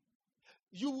spirit.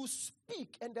 You will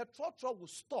speak and the trotro will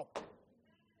stop.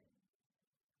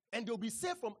 And they'll be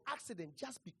saved from accident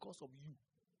just because of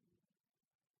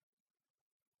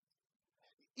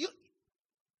you.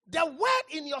 The word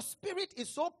in your spirit is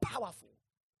so powerful.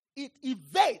 It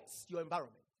evades your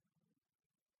environment.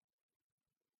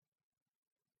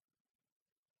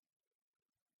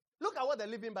 Look at what the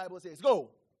Living Bible says.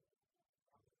 Go.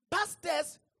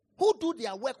 Pastors who do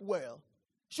their work well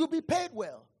should be paid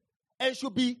well and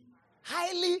should be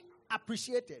highly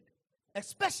appreciated,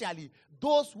 especially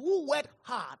those who work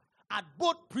hard at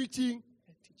both preaching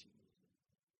and teaching.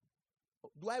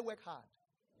 Do I work hard?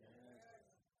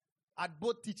 At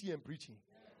both teaching and preaching.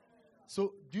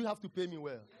 So, do you have to pay me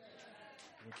well?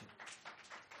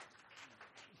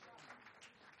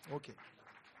 Okay.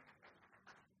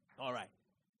 All right.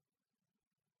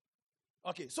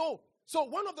 Okay, so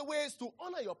one of the ways to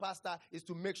honor your pastor is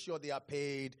to make sure they are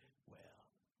paid well.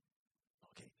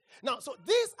 Okay. Now, so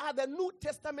these are the New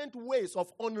Testament ways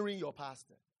of honoring your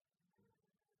pastor.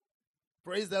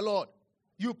 Praise the Lord.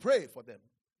 You pray for them.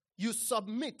 You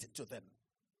submit to them.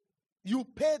 You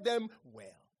pay them well.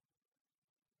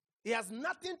 It has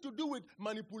nothing to do with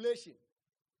manipulation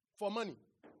for money.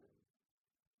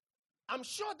 I'm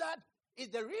sure that is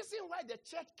the reason why the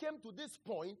church came to this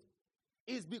point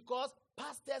is because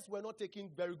pastors were not taken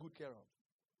very good care of.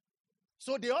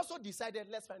 So they also decided,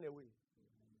 let's find a way.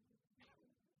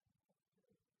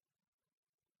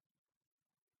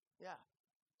 Yeah.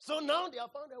 So now they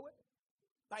have found a way.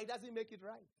 But it doesn't make it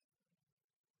right.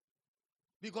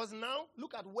 Because now,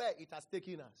 look at where it has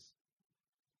taken us.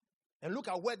 And look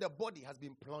at where the body has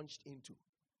been plunged into.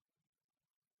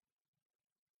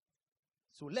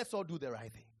 So let's all do the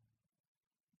right thing.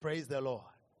 Praise the Lord.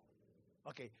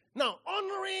 Okay. Now,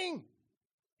 honoring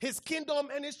his kingdom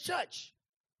and his church.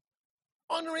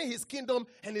 Honoring his kingdom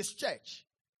and his church.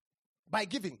 By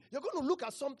giving. You're going to look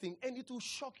at something and it will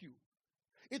shock you.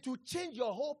 It will change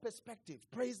your whole perspective.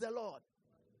 Praise the Lord.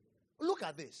 Look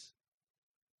at this.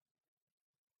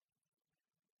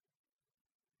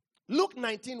 Luke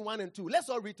 19, 1 and 2. Let's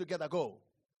all read together. Go.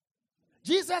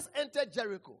 Jesus entered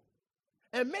Jericho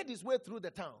and made his way through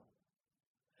the town.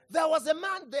 There was a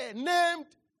man there named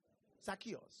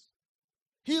Zacchaeus.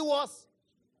 He was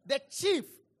the chief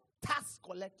tax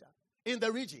collector in the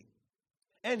region.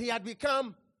 And he had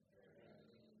become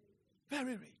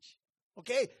very rich.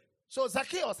 Okay? So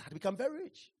Zacchaeus had become very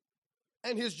rich.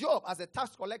 And his job as a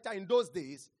tax collector in those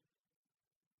days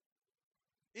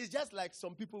is just like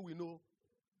some people we know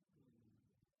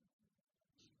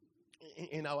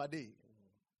in our day.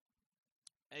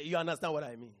 You understand what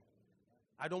I mean?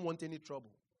 I don't want any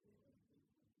trouble.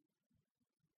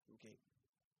 Okay.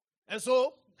 And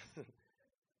so,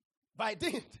 by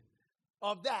dint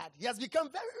of that, he has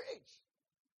become very rich.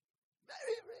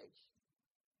 Very rich.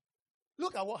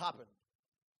 Look at what happened.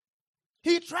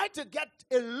 He tried to get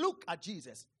a look at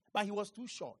Jesus, but he was too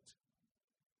short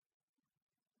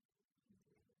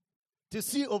to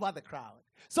see over the crowd.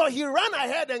 So he ran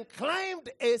ahead and climbed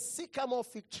a sycamore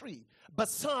fig tree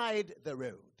beside the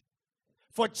road.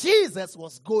 For Jesus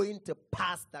was going to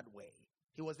pass that way.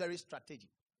 He was very strategic.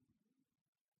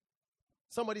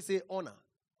 Somebody say honor.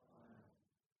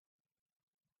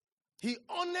 He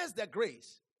honors the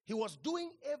grace. He was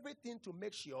doing everything to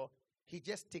make sure he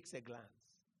just takes a glance.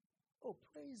 Oh,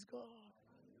 praise God.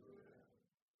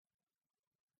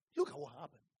 Look at what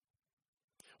happened.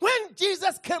 When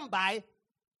Jesus came by,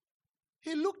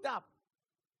 he looked up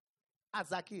at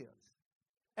Zacchaeus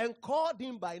and called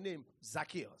him by name,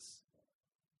 Zacchaeus.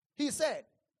 He said,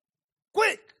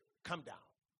 quick, come down.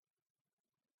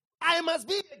 I must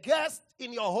be a guest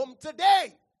in your home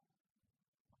today.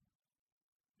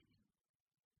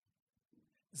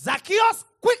 Zacchaeus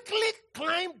quickly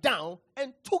climbed down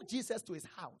and took Jesus to his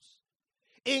house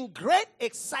in great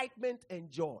excitement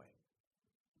and joy.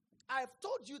 I've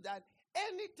told you that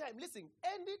anytime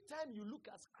you look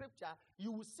at scripture,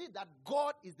 you will see that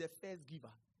God is the first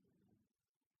giver.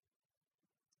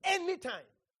 Anytime.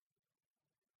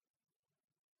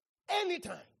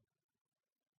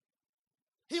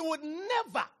 He would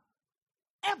never,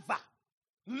 ever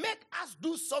make us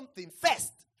do something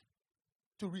first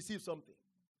to receive something.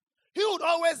 He would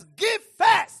always give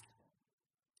first.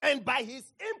 And by his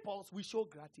impulse, we show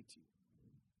gratitude.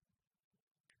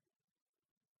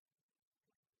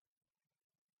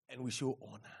 And we show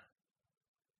honor.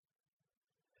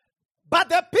 But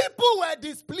the people were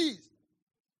displeased.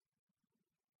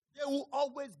 They will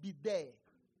always be there.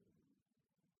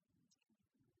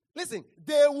 Listen,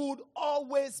 they would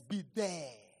always be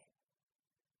there.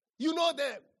 You know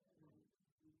them.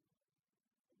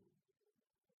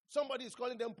 Somebody is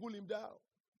calling them, pull him down.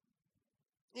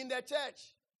 In the church,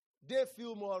 they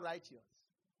feel more righteous.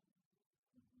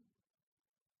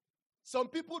 Some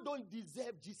people don't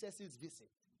deserve Jesus' visit.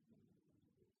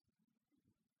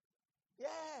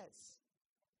 Yes.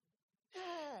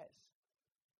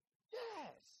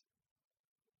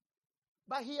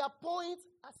 But he appoints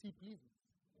as he pleases.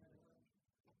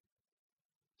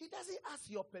 He doesn't ask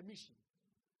your permission.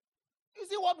 You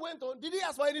see what went on? Did he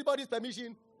ask for anybody's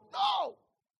permission? No.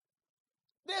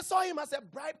 They saw him as a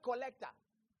bribe collector.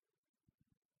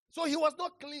 So he was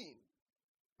not clean.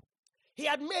 He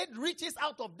had made riches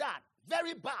out of that.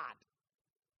 Very bad.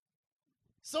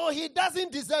 So he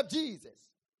doesn't deserve Jesus.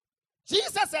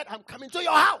 Jesus said, I'm coming to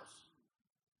your house.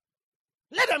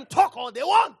 Let them talk all they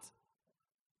want.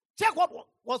 Check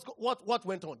what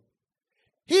went on.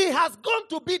 He has gone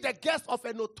to be the guest of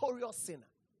a notorious sinner.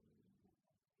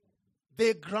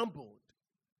 They grumbled.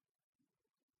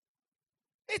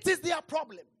 It is their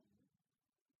problem.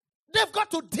 They've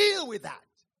got to deal with that.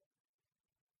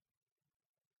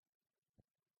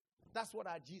 That's what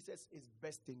our Jesus is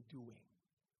best in doing.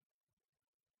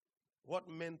 What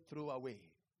men threw away,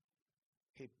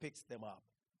 he picks them up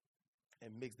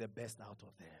and makes the best out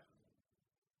of them.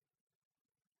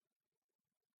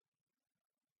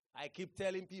 I keep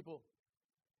telling people,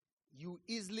 you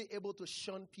easily able to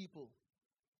shun people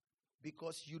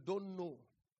because you don't know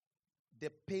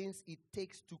the pains it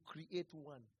takes to create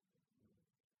one.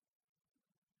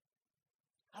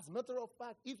 As a matter of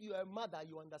fact, if you are a mother,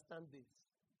 you understand this.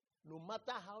 No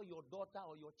matter how your daughter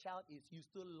or your child is, you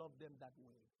still love them that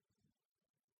way.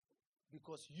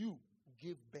 Because you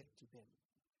gave birth to them.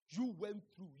 You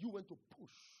went to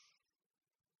push.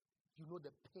 You know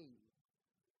the pain.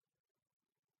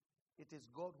 It is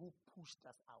God who pushed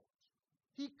us out.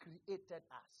 He created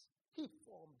us. He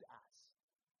formed us.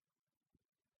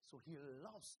 So he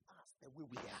loves us the way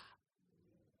we are.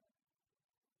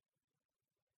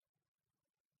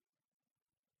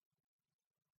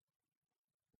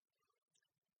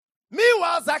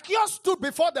 Meanwhile, Zacchaeus stood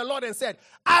before the Lord and said,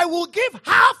 I will give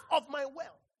half of my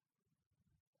wealth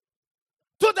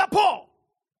to the poor.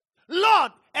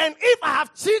 Lord, and if I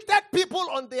have cheated people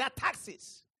on their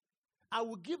taxes, I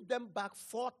will give them back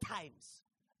 4 times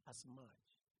as much.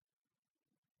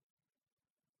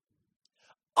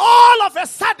 All of a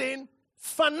sudden,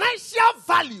 financial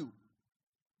value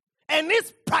and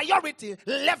its priority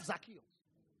left Zacchaeus.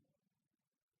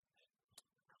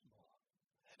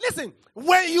 Listen,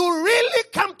 when you really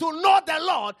come to know the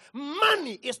Lord,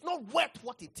 money is not worth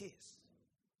what it is.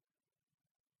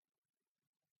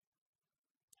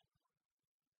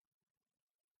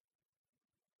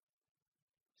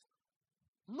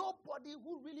 Nobody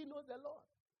who really knows the Lord.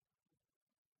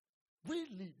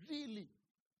 Really.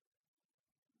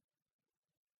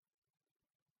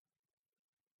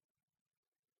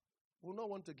 Will not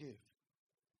want to give.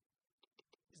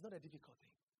 It's not a difficult thing.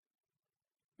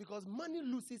 Because money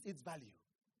loses its value.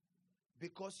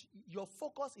 Because your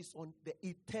focus is on the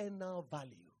eternal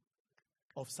value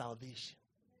of salvation.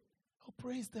 Oh,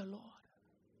 praise the Lord.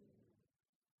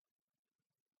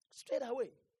 Straight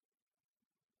away.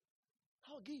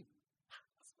 I'll give.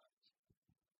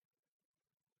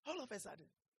 All of a sudden.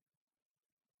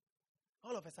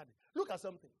 All of a sudden. Look at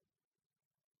something.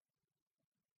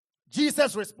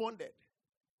 Jesus responded,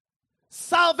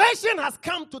 salvation has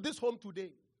come to this home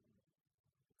today.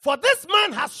 For this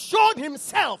man has shown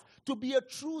himself to be a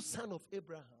true son of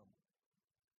Abraham.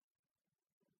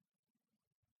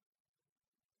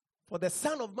 For the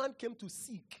Son of Man came to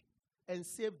seek and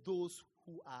save those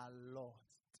who are lost.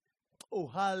 Oh,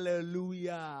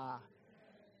 hallelujah.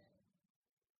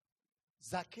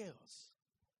 Zacchaeus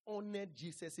honored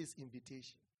Jesus'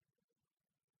 invitation.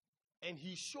 And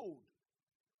he showed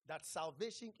that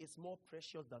salvation is more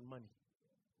precious than money.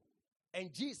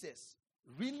 And Jesus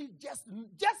really just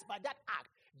by that act,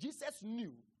 Jesus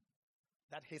knew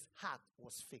that his heart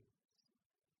was fake.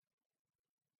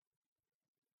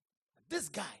 This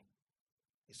guy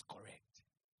is correct.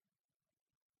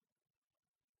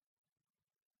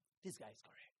 This guy is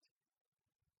correct.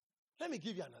 Let me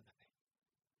give you another thing.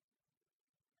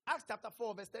 Acts chapter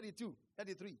 4, verse 32,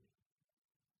 33.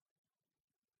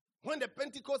 When the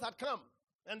Pentecost had come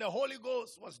and the Holy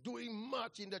Ghost was doing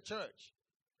much in the church,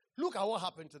 look at what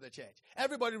happened to the church.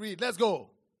 Everybody read. Let's go.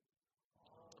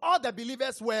 All the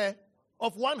believers were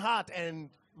of one heart and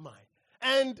mind.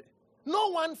 And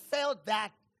no one felt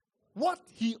that what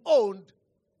he owned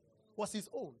was his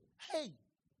own. Hey,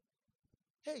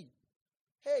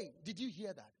 did you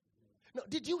hear that? No,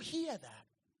 did you hear that?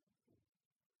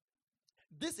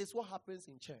 This is what happens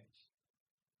in church.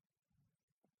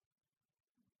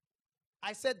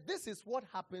 I said this is what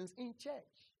happens in church.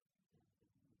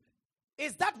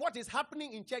 Is that what is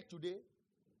happening in church today?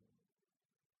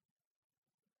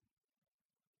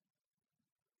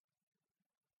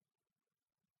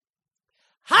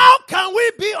 How can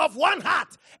we be of one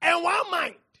heart and one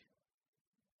mind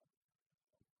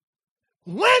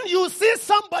when you see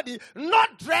somebody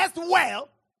not dressed well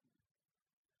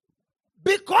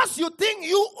because you think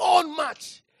you own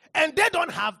much and they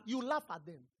don't have, you laugh at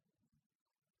them?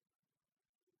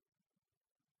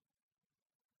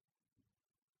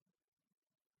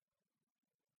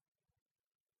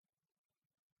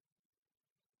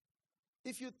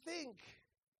 If you think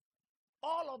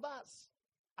all of us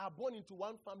are born into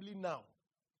one family now,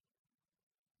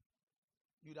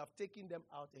 you'd have taken them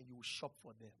out and you will shop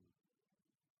for them.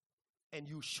 And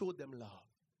you show them love.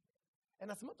 And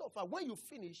as a matter of fact, when you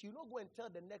finish, you don't go and tell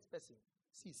the next person,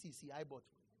 see, I bought one.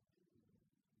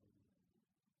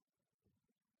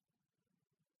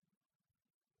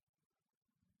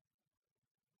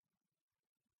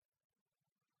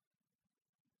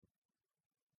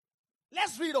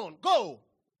 Let's read on. Go.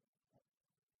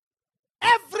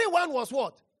 Everyone was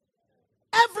what?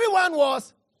 Everyone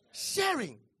was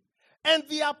sharing. And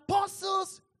the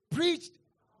apostles preached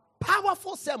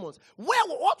powerful sermons.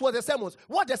 What were the sermons?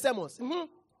 What the sermons?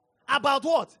 About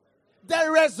what? The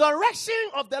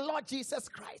resurrection of the Lord Jesus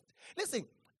Christ. Listen,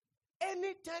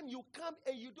 anytime you come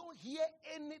and you don't hear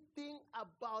anything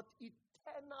about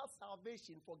eternal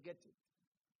salvation, forget it.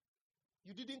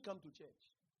 You didn't come to church.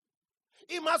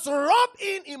 It must rub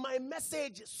in my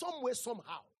message some way,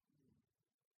 somehow.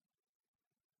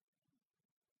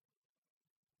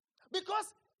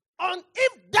 Because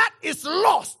if that is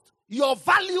lost, your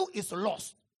value is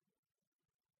lost.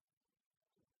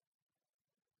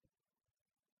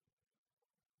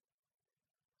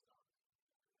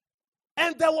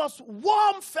 And there was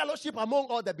warm fellowship among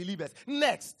all the believers.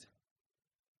 Next.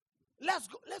 Let's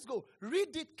go.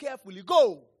 Read it carefully.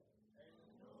 Go.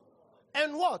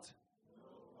 And what?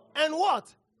 And what?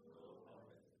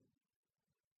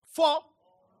 For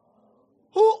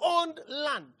who owned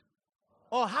land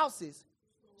or houses,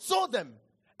 sold them,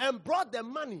 and brought the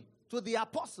money to the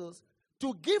apostles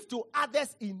to give to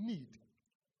others in need.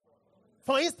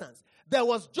 For instance, there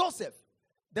was Joseph,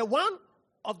 the one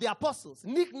of the apostles,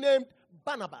 nicknamed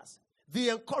Barnabas, the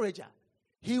encourager.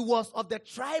 He was of the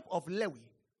tribe of Levi,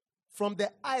 from the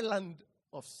island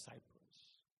of Cyprus.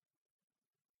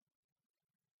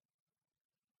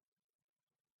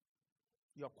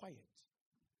 You're quiet.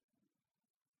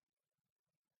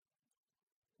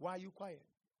 Why are you quiet?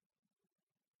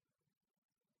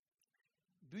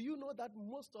 Do you know that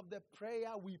most of the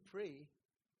prayer we pray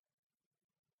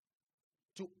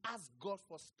to ask God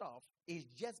for stuff is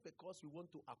just because we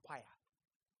want to acquire?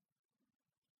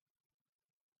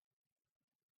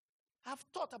 I've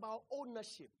thought about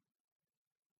ownership.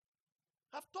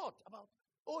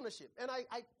 And I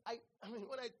mean,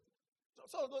 when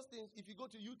some of those things, if you go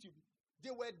to YouTube, they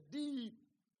were deep.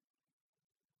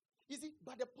 You see,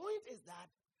 but the point is that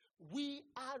we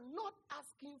are not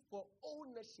asking for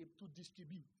ownership to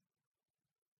distribute.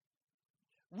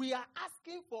 We are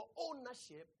asking for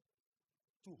ownership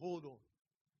to hold on.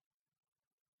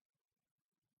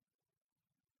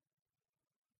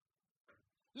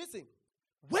 Listen,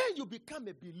 when you become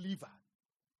a believer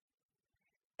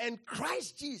and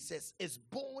Christ Jesus is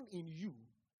born in you,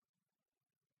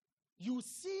 you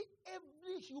see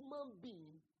every human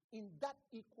being in that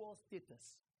equal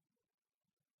status,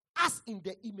 as in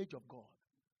the image of God.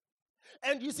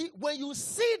 And you see, when you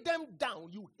see them down,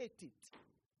 you hate it.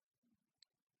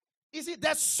 You see,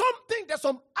 there's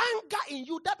some anger in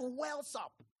you that wells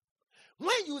up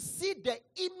when you see the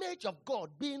image of God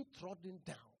being trodden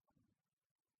down.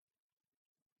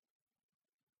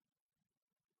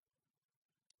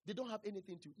 They don't have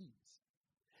anything to eat.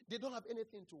 They don't have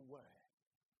anything to wear.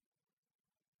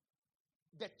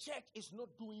 The church is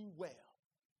not doing well.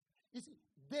 You see,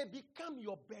 they become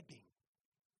your burden.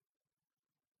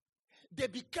 They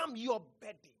become your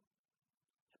burden.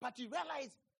 But you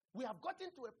realize we have gotten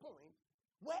to a point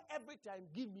where every time,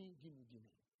 give me.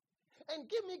 And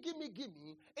give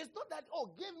me. It's not that,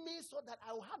 give me so that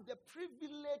I will have the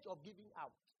privilege of giving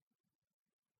out.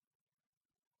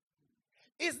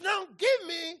 It's now give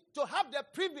me to have the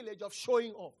privilege of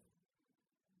showing off.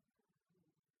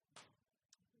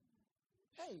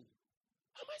 Hey,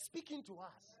 am I speaking to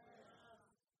us?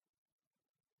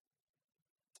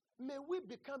 May we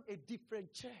become a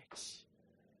different church.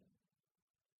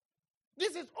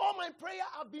 This is all my prayer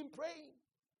I've been praying.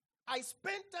 I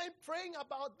spend time praying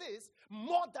about this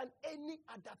more than any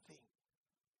other thing.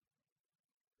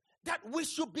 That we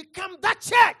should become that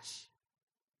church.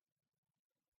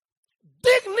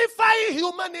 Dignifying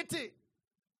humanity.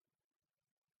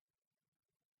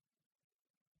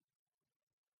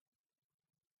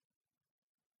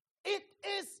 It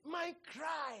is my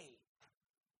cry.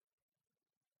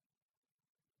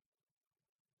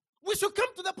 We should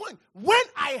come to the point. When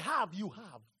I have, you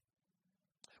have.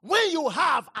 When you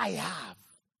have, I have.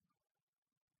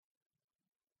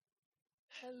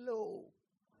 Hello.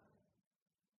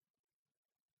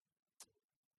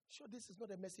 Sure, this is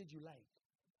not a message you like.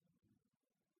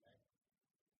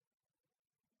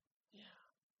 Yeah.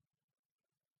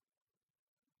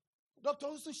 Dr.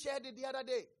 Usu shared it the other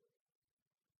day.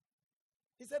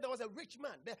 He said there was a rich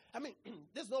man.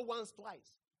 This is not once,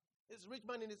 twice. This rich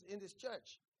man in his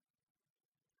church.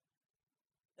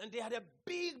 And they had a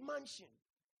big mansion.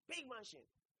 Big mansion.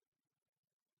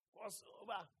 It was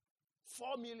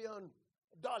over $4 million.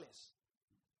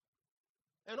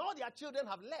 And all their children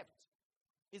have left.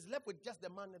 It's left with just the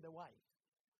man and the wife.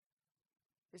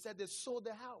 He said they sold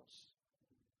the house.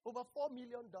 Over $4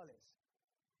 million.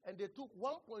 And they took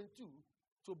 1.2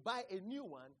 to buy a new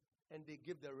one, and they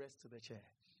give the rest to the church.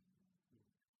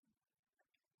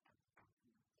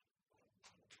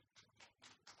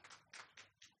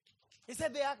 He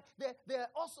said there are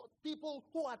also people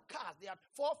who had cars. They had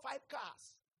 4 or 5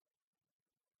 cars.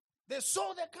 They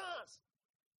sold their cars.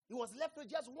 He was left with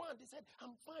just one. They said,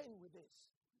 I'm fine with this.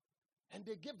 And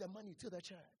they gave the money to the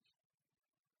church.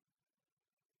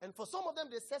 And for some of them,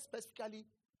 they said specifically,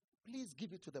 please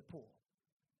give it to the poor.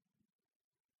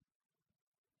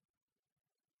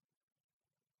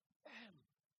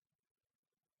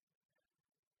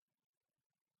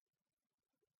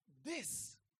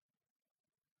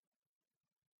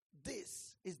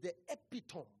 This is the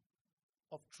epitome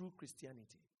of true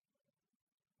Christianity.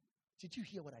 Did you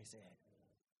hear what I said?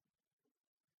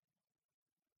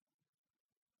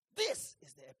 This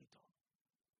is the epitome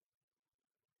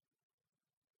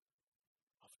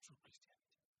of true Christianity.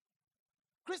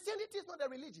 Christianity is not a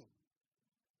religion.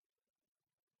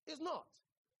 It's not.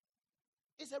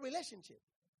 It's a relationship.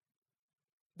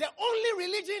 The only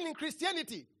religion in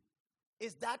Christianity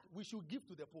is that we should give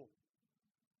to the poor.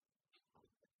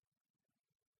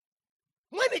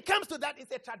 When it comes to that, it's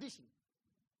a tradition.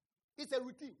 It's a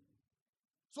routine.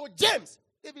 So James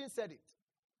even said it.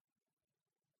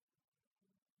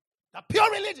 The pure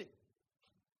religion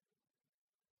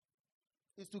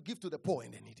is to give to the poor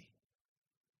and the needy.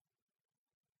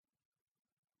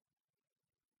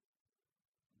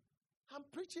 I'm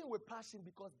preaching with passion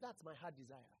because that's my heart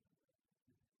desire.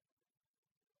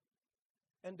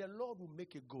 And the Lord will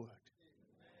make it good.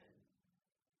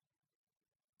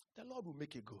 The Lord will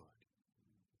make it good.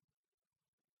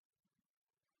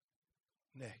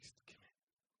 Next.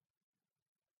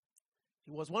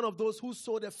 He was one of those who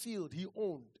sold a field he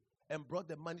owned and brought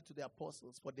the money to the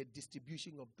apostles for the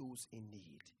distribution of those in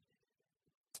need.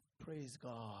 Praise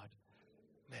God.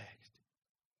 Next.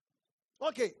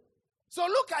 Okay. So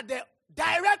look at the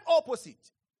direct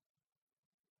opposite.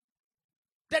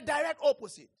 The direct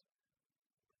opposite.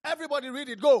 Everybody read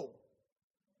it. Go.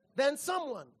 Then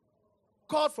someone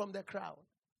called from the crowd.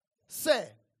 Say,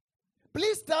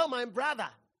 please tell my brother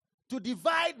to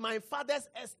divide my father's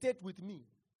estate with me.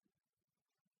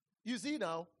 You see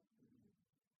now?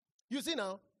 You see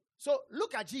now? So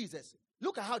look at Jesus.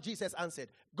 Look at how Jesus answered.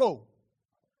 Go.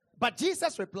 But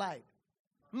Jesus replied,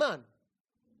 man,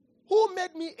 who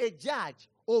made me a judge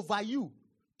over you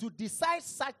to decide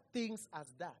such things as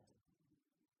that?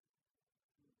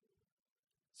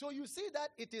 So you see that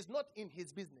it is not in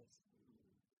his business.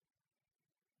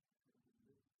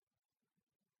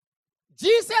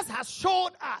 Jesus has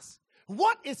showed us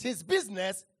what is his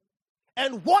business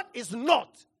and what is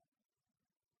not.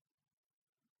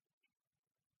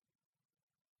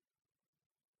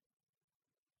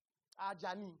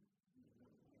 Ajani.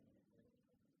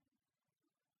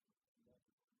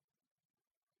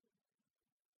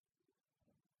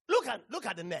 Look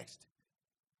at the next.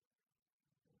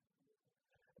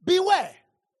 Beware.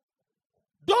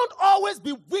 Don't always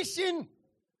be wishing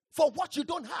for what you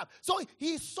don't have. So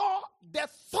he saw the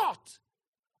thought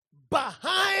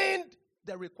behind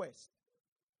the request.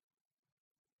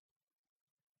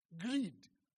 Greed.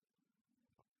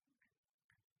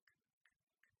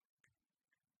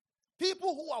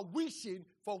 People who are wishing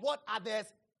for what others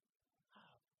have.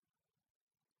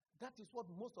 That is what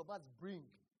most of us bring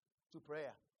to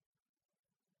prayer.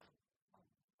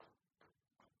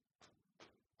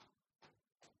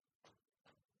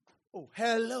 Oh,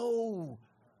 hello.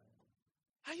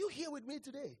 Are you here with me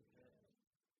today?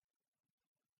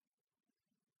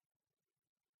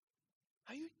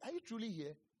 Are you truly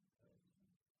here?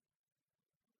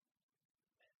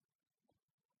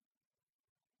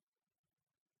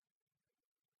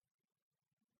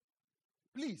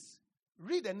 Please,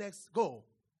 read the next. Go.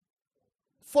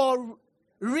 For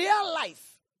real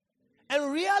life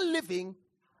and real living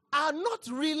are not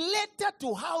related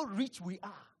to how rich we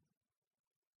are.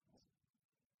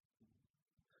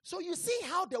 So you see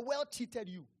how the world cheated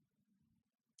you.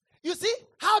 You see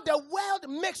how the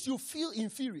world makes you feel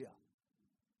inferior.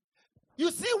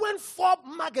 You see when Forbes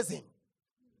magazine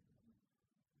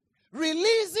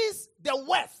releases the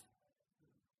wealth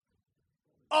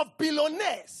of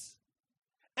billionaires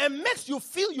and makes you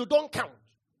feel you don't count.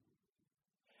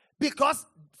 Because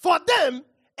for them,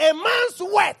 a man's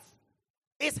worth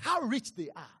is how rich they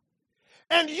are.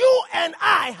 And you and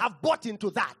I have bought into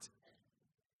that.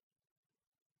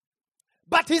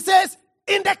 But he says,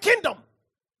 in the kingdom,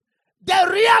 the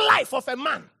real life of a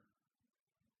man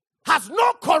has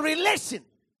no correlation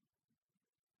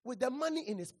with the money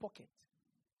in his pocket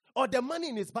or the money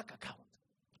in his bank account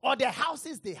or the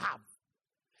houses they have.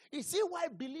 You see why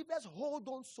believers hold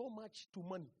on so much to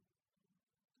money?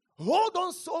 Hold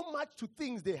on so much to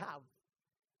things they have.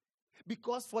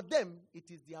 Because for them, it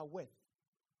is their worth.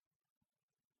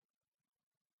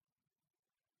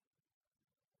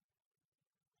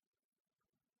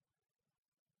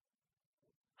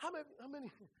 How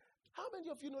many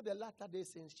of you know the Latter-day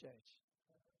Saints Church?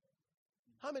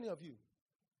 How many of you?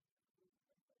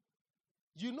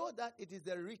 You know that it is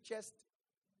the richest.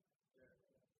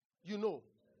 You know.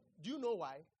 Do you know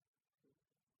why?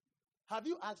 Have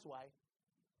you asked why?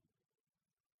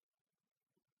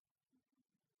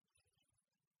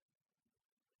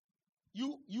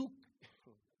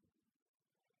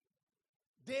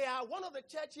 They are one of the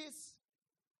churches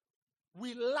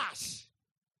we lash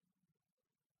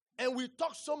and we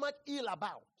talk so much ill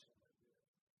about.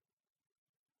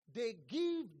 They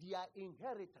give their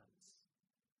inheritance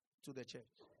to the church.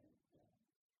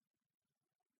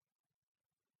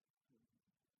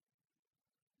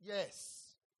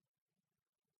 Yes.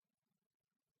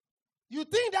 You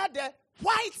think that the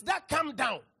whites that come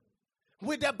down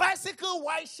with the bicycle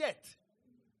white shirt,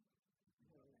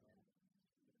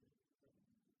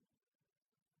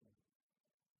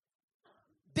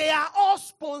 they are all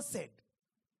sponsored.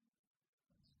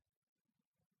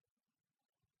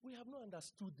 We have not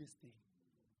understood this thing.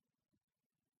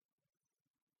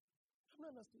 We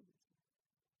have not understood this.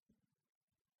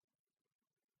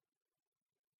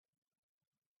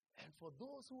 And for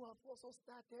those who have also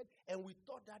started, and we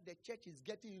thought that the church is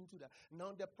getting into that,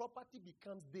 now the property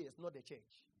becomes theirs, not the church.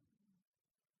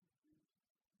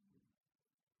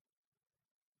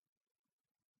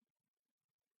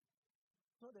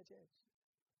 Not the church.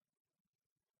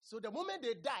 So the moment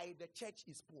they die, the church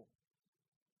is poor.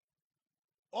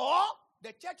 Or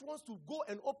the church wants to go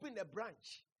and open a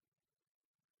branch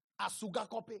at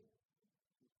Sugakope.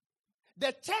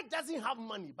 The church doesn't have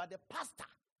money, but the pastor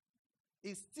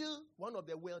is still one of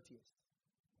the wealthiest.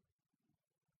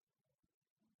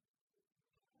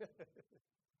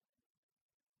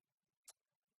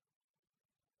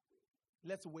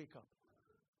 Let's wake up.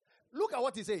 Look at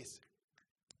what he says.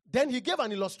 Then he gave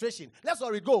an illustration. Let's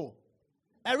already go.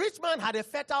 A rich man had a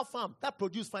fertile farm that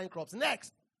produced fine crops.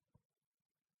 Next.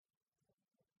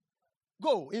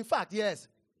 Go. In fact, yes.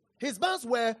 His barns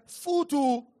were full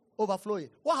to overflowing.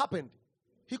 What happened?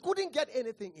 He couldn't get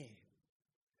anything in.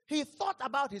 He thought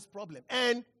about his problem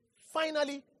and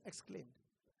finally exclaimed,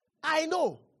 I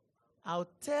know I'll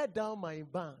tear down my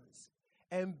barns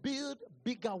and build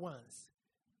bigger ones.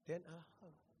 Then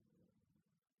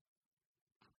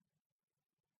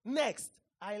next,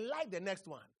 I like the next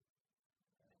one.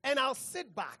 And I'll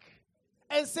sit back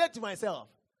and say to myself,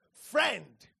 friend,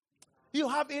 you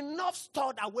have enough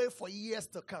stored away for years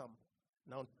to come.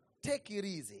 Now take it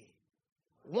easy.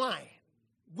 Wine,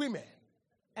 women,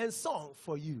 and song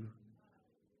for you.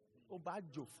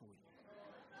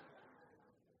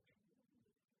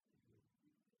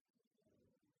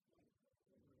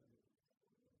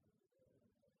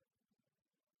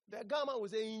 The government will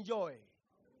say, enjoy.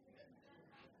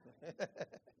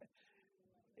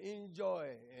 Enjoy.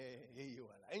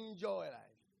 Enjoy life.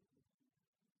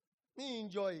 Me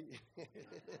enjoy.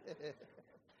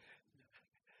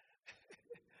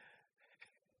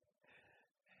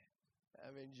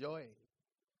 I'm enjoying.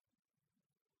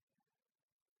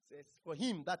 Says for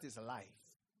him that is life.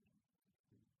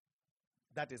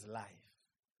 That is life.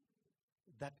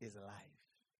 That is life.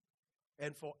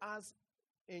 And for us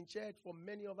in church, for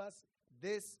many of us,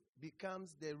 this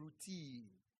becomes the routine.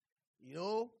 You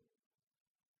know,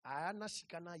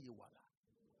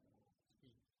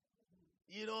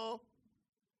 you know,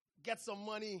 get some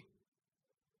money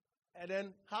and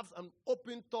then have an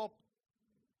open top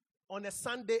on a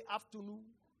Sunday afternoon.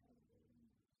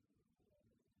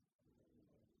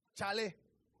 Charlie.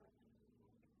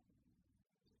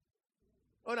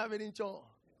 On Avenue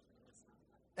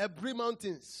Ebri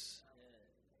Mountains.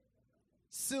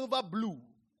 Silver blue.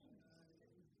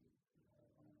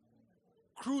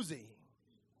 Cruising.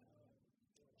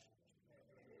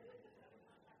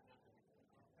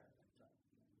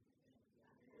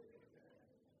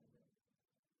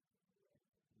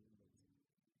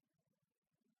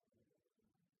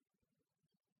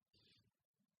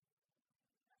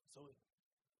 So,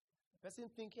 a person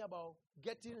thinking about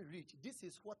getting rich, this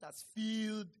is what has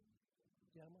filled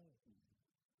their mind.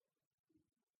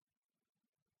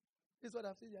 This is what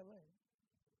has filled their mind.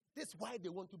 This is why they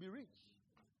want to be rich.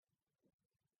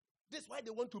 This is why they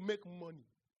want to make money.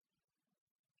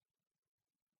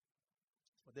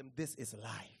 For them, this is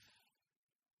life.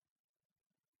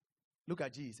 Look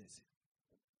at Jesus.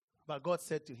 But God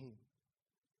said to him,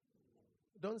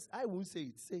 I won't say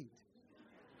it, say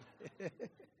it.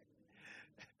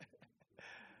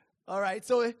 All right,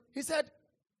 so he said,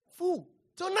 fool,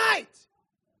 tonight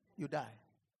you die.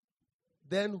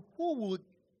 Then who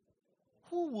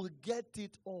will get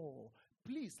it all?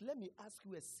 Please, let me ask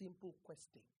you a simple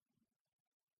question.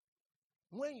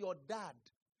 When your dad,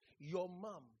 your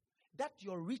mom, that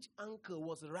your rich uncle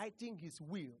was writing his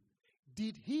will,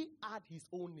 did he add his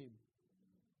own name?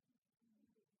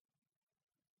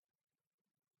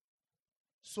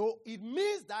 So it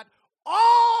means that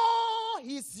all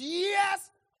his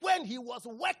years when he was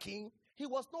working, he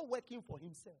was not working for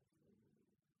himself.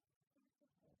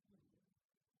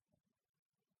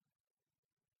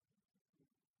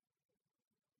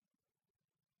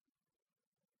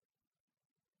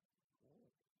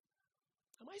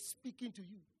 Am I speaking to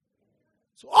you?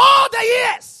 So all the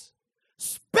years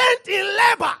spent in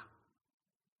labor,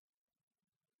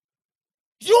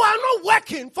 you are not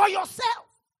working for yourself.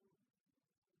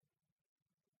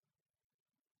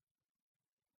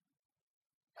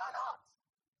 You're not.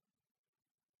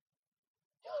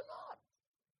 You're not.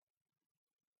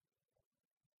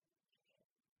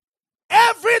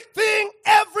 Everything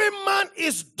every man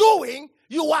is doing,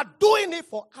 you are doing it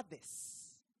for others.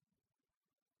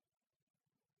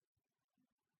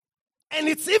 And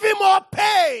it's even more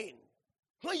pain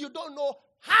when you don't know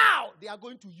how they are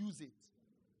going to use it.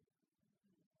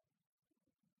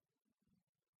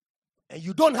 And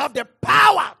you don't have the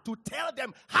power to tell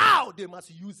them how they must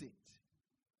use it.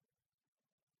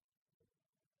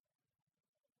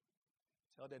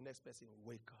 Tell the next person,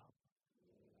 wake up.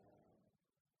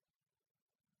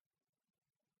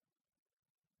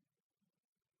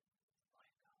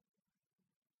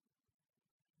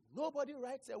 Nobody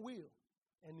writes a will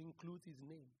and includes his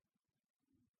name.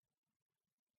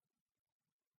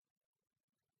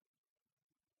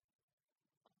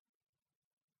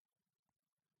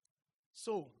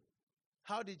 So,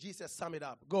 how did Jesus sum it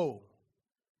up? Go.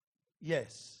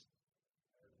 Yes.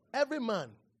 Every man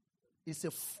is a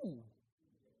fool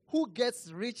who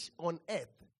gets rich on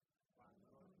earth.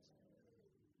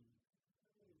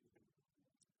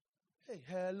 Hey,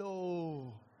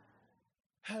 hello.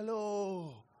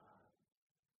 Hello.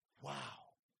 Wow.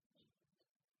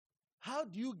 How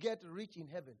do you get rich in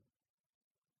heaven?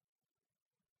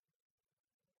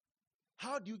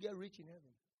 How do you get rich in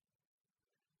heaven?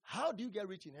 How do you get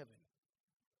rich in heaven?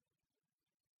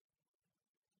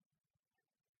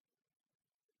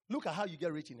 Look at how you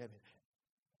get rich in heaven.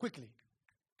 Quickly.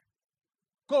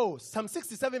 Go. Psalm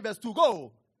 67 verse 2.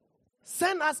 Go.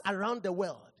 Send us around the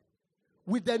world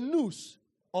with the news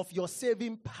of your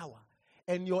saving power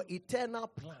and your eternal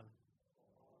plan.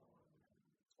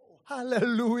 Oh,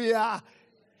 hallelujah.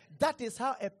 That is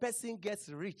how a person gets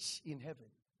rich in heaven.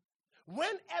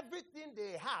 When everything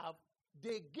they have,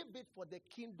 they give it for the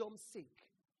kingdom's sake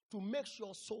to make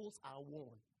sure souls are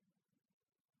won.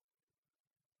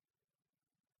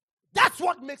 That's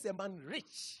what makes a man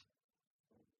rich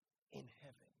in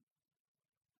heaven.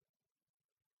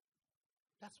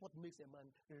 That's what makes a man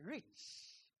rich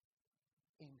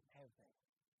in heaven.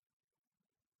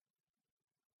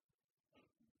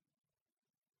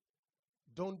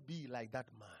 Don't be like that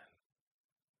man.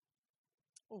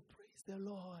 Oh, praise the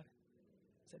Lord.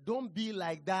 So don't be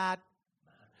like that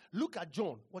man. Look at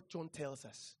John, what John tells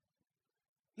us.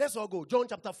 Let's all go. John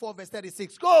chapter 4, verse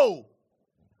 36. Go.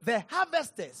 The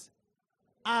harvesters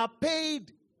are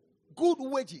paid good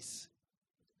wages,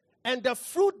 and the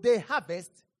fruit they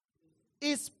harvest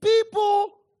is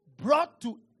people brought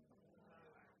to.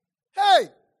 Hey,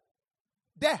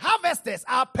 the harvesters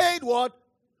are paid what?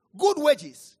 Good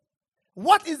wages.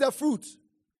 What is the fruit?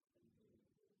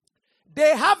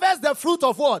 They harvest the fruit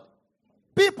of what?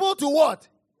 People to what?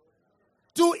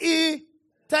 To eat.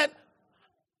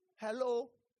 Hello.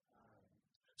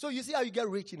 So you see how you get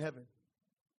rich in heaven.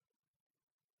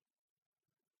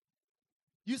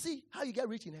 You see how you get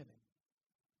rich in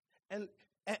heaven.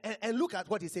 And look at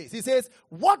what he says. He says,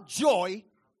 what joy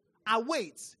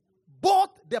awaits both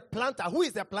the planter. Who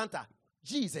is the planter?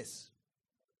 Jesus.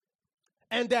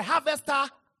 And the harvester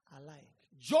alike.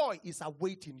 Joy is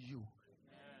awaiting you.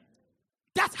 Amen.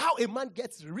 That's how a man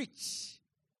gets rich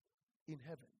in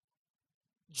heaven.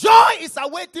 Joy is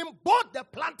awaiting both the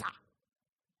planter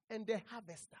and the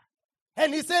harvester.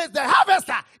 And he says the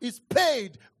harvester is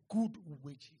paid good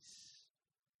wages.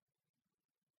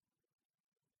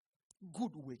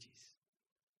 Good wages.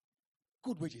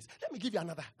 Good wages. Let me give you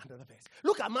another verse.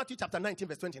 Look at Matthew chapter 19,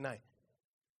 verse 29.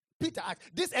 Peter asked,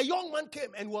 a young man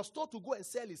came and was told to go and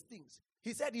sell his things.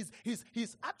 He said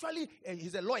he's actually,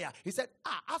 he's a lawyer. He said,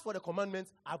 as for the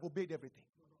commandments, I've obeyed everything.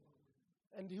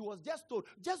 And he was just told,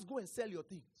 just go and sell your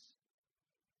things.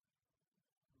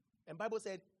 And Bible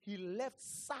said he left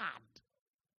sad.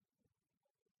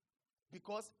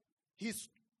 Because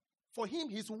for him,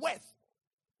 his worth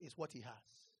is what he has.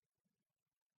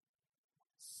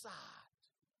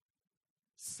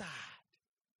 Sad.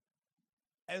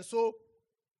 And so,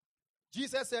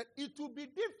 Jesus said, it will be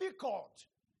difficult.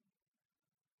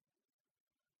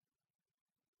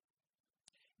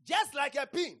 Just like a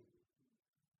pin,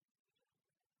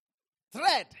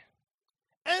 thread,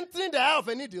 entering the eye of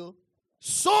a needle,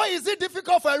 so is it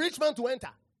difficult for a rich man to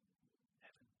enter.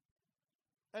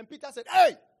 And Peter said,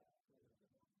 hey,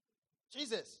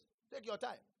 Jesus, take your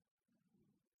time.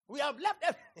 We have left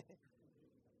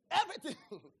everything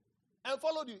and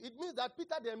followed you. It means that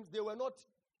Peter, they were not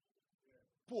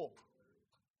poor.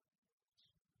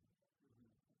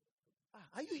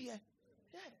 Are you here?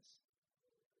 Yes.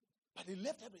 But they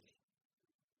left everything.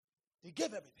 They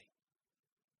gave everything.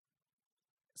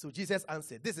 So Jesus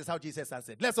answered. This is how Jesus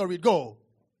answered. Let's all read. Go.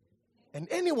 And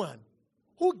anyone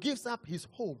who gives up his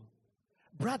home,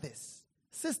 brothers,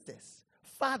 sisters,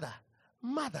 father,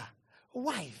 mother,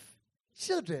 wife,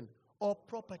 children, or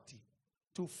property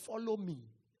to follow me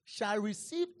shall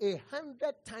receive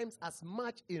 100 times as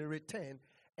much in return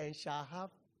and shall have.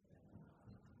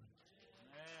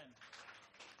 Amen.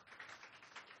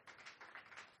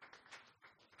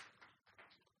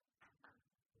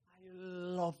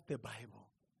 I love the Bible.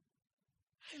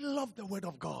 I love the Word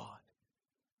of God.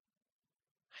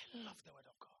 I love the Word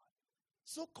of God.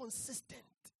 So consistent.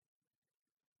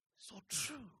 So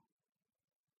true.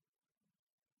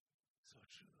 So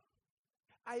true.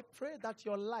 I pray that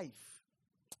your life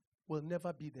will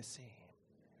never be the same.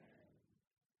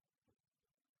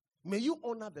 May you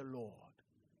honor the Lord.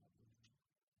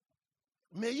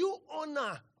 May you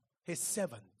honor his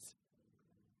servant.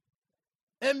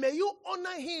 And may you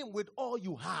honor him with all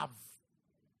you have.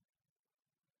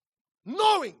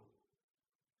 Knowing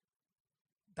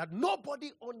that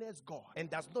nobody honors God and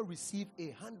does not receive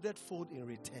 100-fold in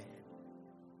return.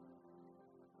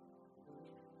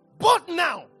 Both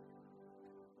now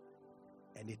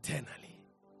and eternally.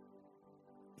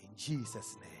 In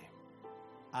Jesus' name.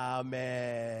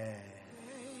 Amen.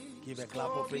 Give a clap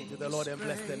offering to the Lord and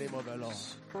bless the name of the Lord.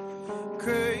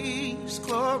 Grace,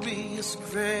 glorious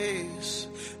grace.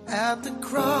 At the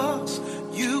cross,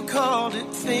 you called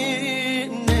it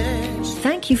finished.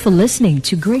 Thank you for listening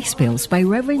to Grace Bills by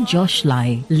Reverend Josh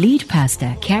Lai, lead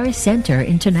pastor, Charis Center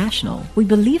International. We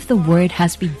believe the word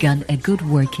has begun a good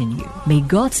work in you. May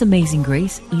God's amazing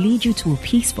grace lead you to a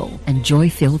peaceful and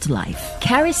joy-filled life.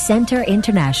 Charis Center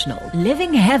International,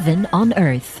 living heaven on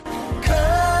earth.